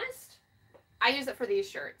be honest. I use it for these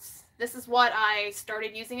shirts. This is what I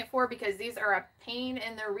started using it for because these are a pain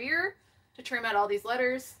in the rear to trim out all these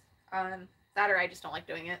letters. That or I just don't like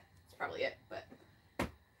doing it. That's probably it. But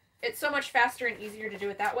it's so much faster and easier to do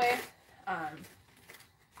it that way.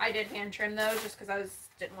 I did hand trim those just because I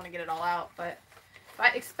didn't want to get it all out. But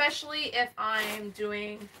especially if I'm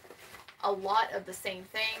doing a lot of the same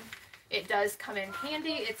thing, it does come in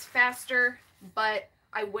handy. It's faster, but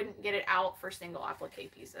I wouldn't get it out for single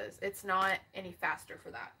applique pieces. It's not any faster for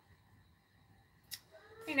that.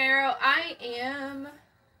 Hey Nero, I am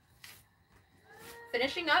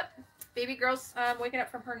finishing up. Baby girl's waking up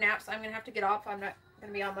from her nap, so I'm gonna have to get off. I'm not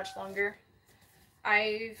gonna be on much longer.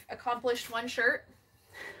 I've accomplished one shirt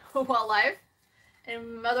while live,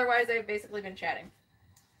 and otherwise I've basically been chatting.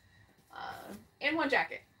 And one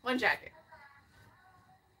jacket.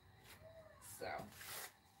 So,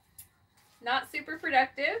 not super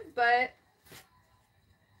productive, but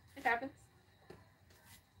it happens.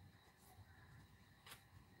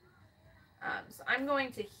 So I'm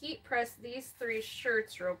going to heat press these 3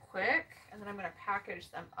 shirts real quick, and then I'm going to package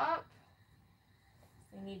them up.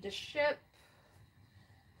 They need to ship.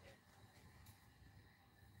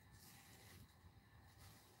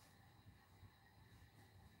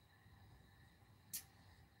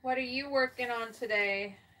 What are you working on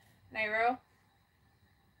today, Nairo?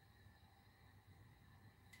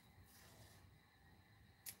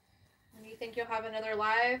 When do you think you'll have another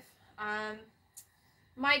live?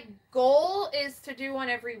 My goal is to do one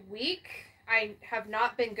every week. I have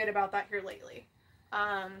not been good about that here lately.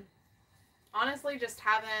 Honestly, just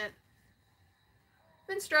haven't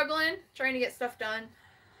been struggling, trying to get stuff done.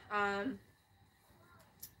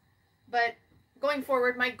 But going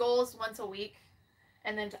forward, my goal is once a week,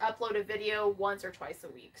 and then to upload a video once or twice a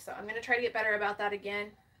week. So I'm going to try to get better about that again.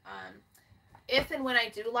 If and when I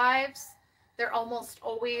do lives, they're almost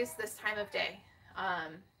always this time of day.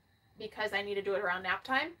 Because I need to do it around nap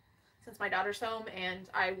time since my daughter's home, and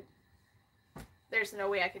there's no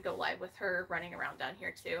way I could go live with her running around down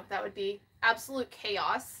here too. That would be absolute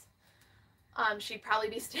chaos. She'd probably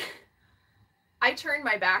be I turned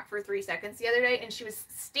my back for 3 seconds the other day and she was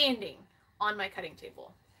standing on my cutting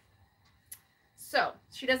table. So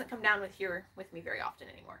she doesn't come down here with me very often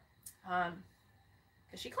anymore.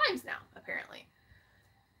 Because she climbs now, apparently.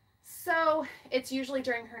 So it's usually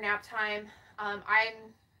during her nap time. I'm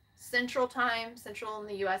Central in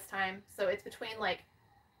the US time. So it's between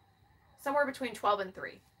somewhere between 12 and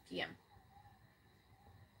 3 p.m.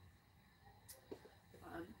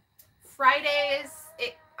 Fridays,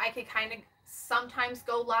 I could kind of sometimes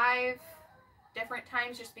go live different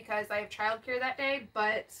times just because I have childcare that day,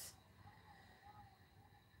 but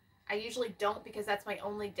I usually don't because that's my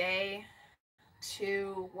only day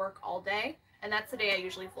to work all day, and that's the day I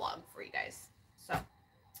usually vlog for you guys. So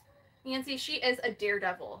Nancy, she is a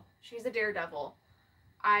daredevil. She's a daredevil.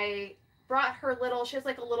 I brought her she has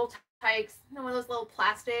like a little Tykes, one of those little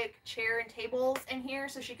plastic chair and tables in here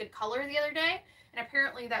so she could color the other day, and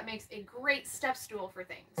apparently that makes a great step stool for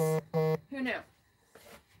things. Who knew?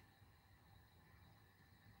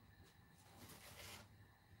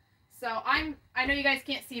 So I know you guys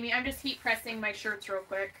can't see me. I'm just heat pressing my shirts real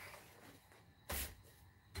quick.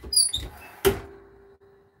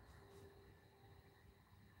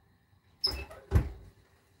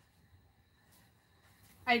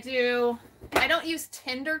 I don't use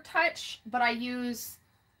Tender Touch, but I use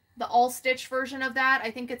the all stitch version of that. I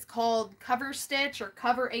think it's called Cover Stitch or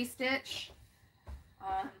Cover a Stitch.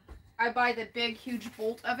 I buy the big huge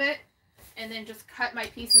bolt of it and then just cut my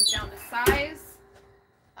pieces down to size.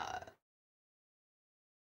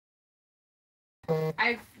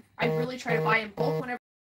 I really try to buy in bulk whenever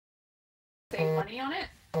I save money on it,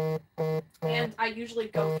 and I usually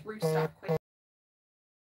go through stuff quick.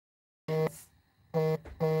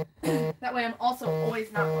 That way I'm also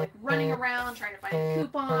always not running around trying to find a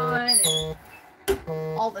coupon and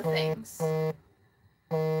all the things.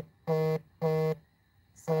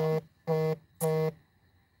 So.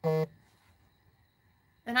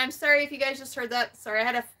 And I'm sorry if you guys just heard that. Sorry, I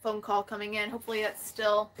had a phone call coming in. Hopefully that's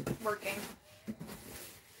still working.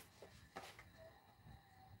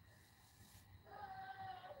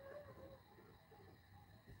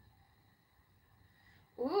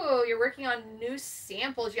 Ooh, you're working on new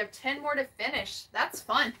samples. You have 10 more to finish. That's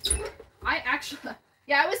fun. I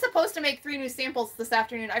was supposed to make 3 new samples this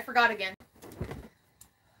afternoon. I forgot again.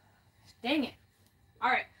 Dang it.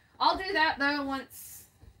 All right. I'll do that though once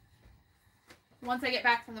I get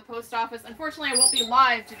back from the post office. Unfortunately, I won't be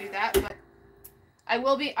live to do that, but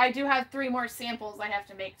I do have 3 more samples I have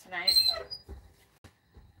to make tonight.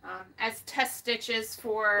 as test stitches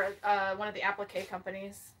for one of the applique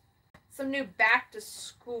companies. Some new back to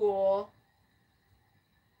school.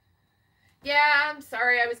 Yeah, I'm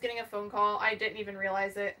sorry, I was getting a phone call. I didn't even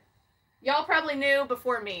realize it. Y'all probably knew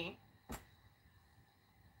before me.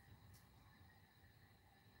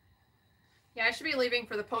 Yeah, I should be leaving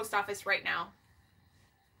for the post office right now.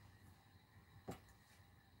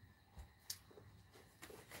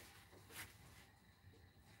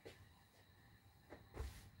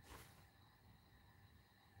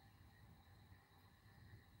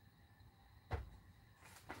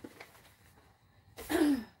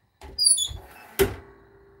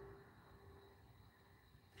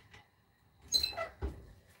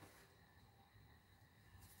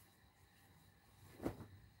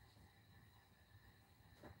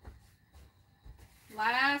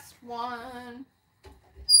 Last one.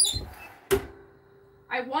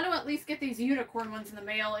 I want to at least get these unicorn ones in the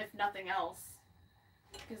mail, if nothing else,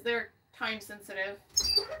 because they're time sensitive.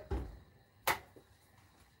 Alright.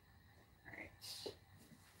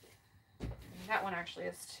 That one actually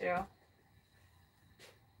is too.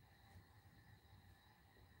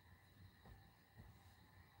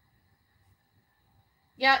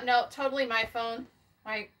 Yeah, no, totally my phone.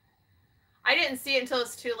 I didn't see it until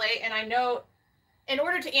it's too late, and I know in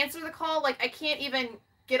order to answer the call, like, I can't even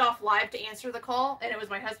get off live to answer the call, and it was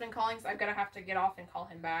my husband calling, so I'm gonna have to get off and call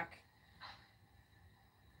him back.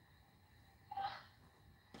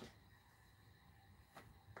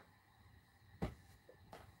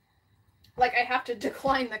 Like, I have to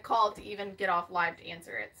decline the call to even get off live to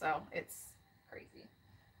answer it, so it's crazy.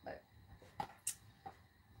 But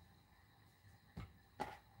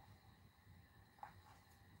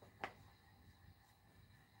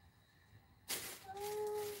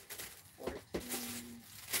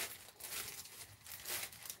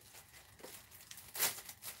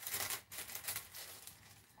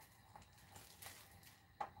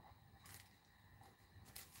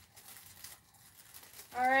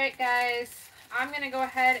alright, guys, I'm going to go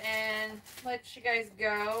ahead and let you guys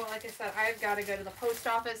go. Like I said, I've got to go to the post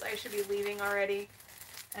office. I should be leaving already,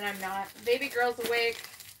 and I'm not. Baby girl's awake,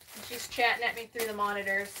 and she's chatting at me through the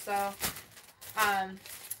monitors, so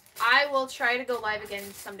I will try to go live again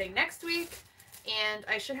someday next week, and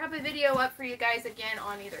I should have a video up for you guys again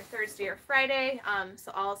on either Thursday or Friday,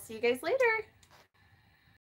 so I'll see you guys later.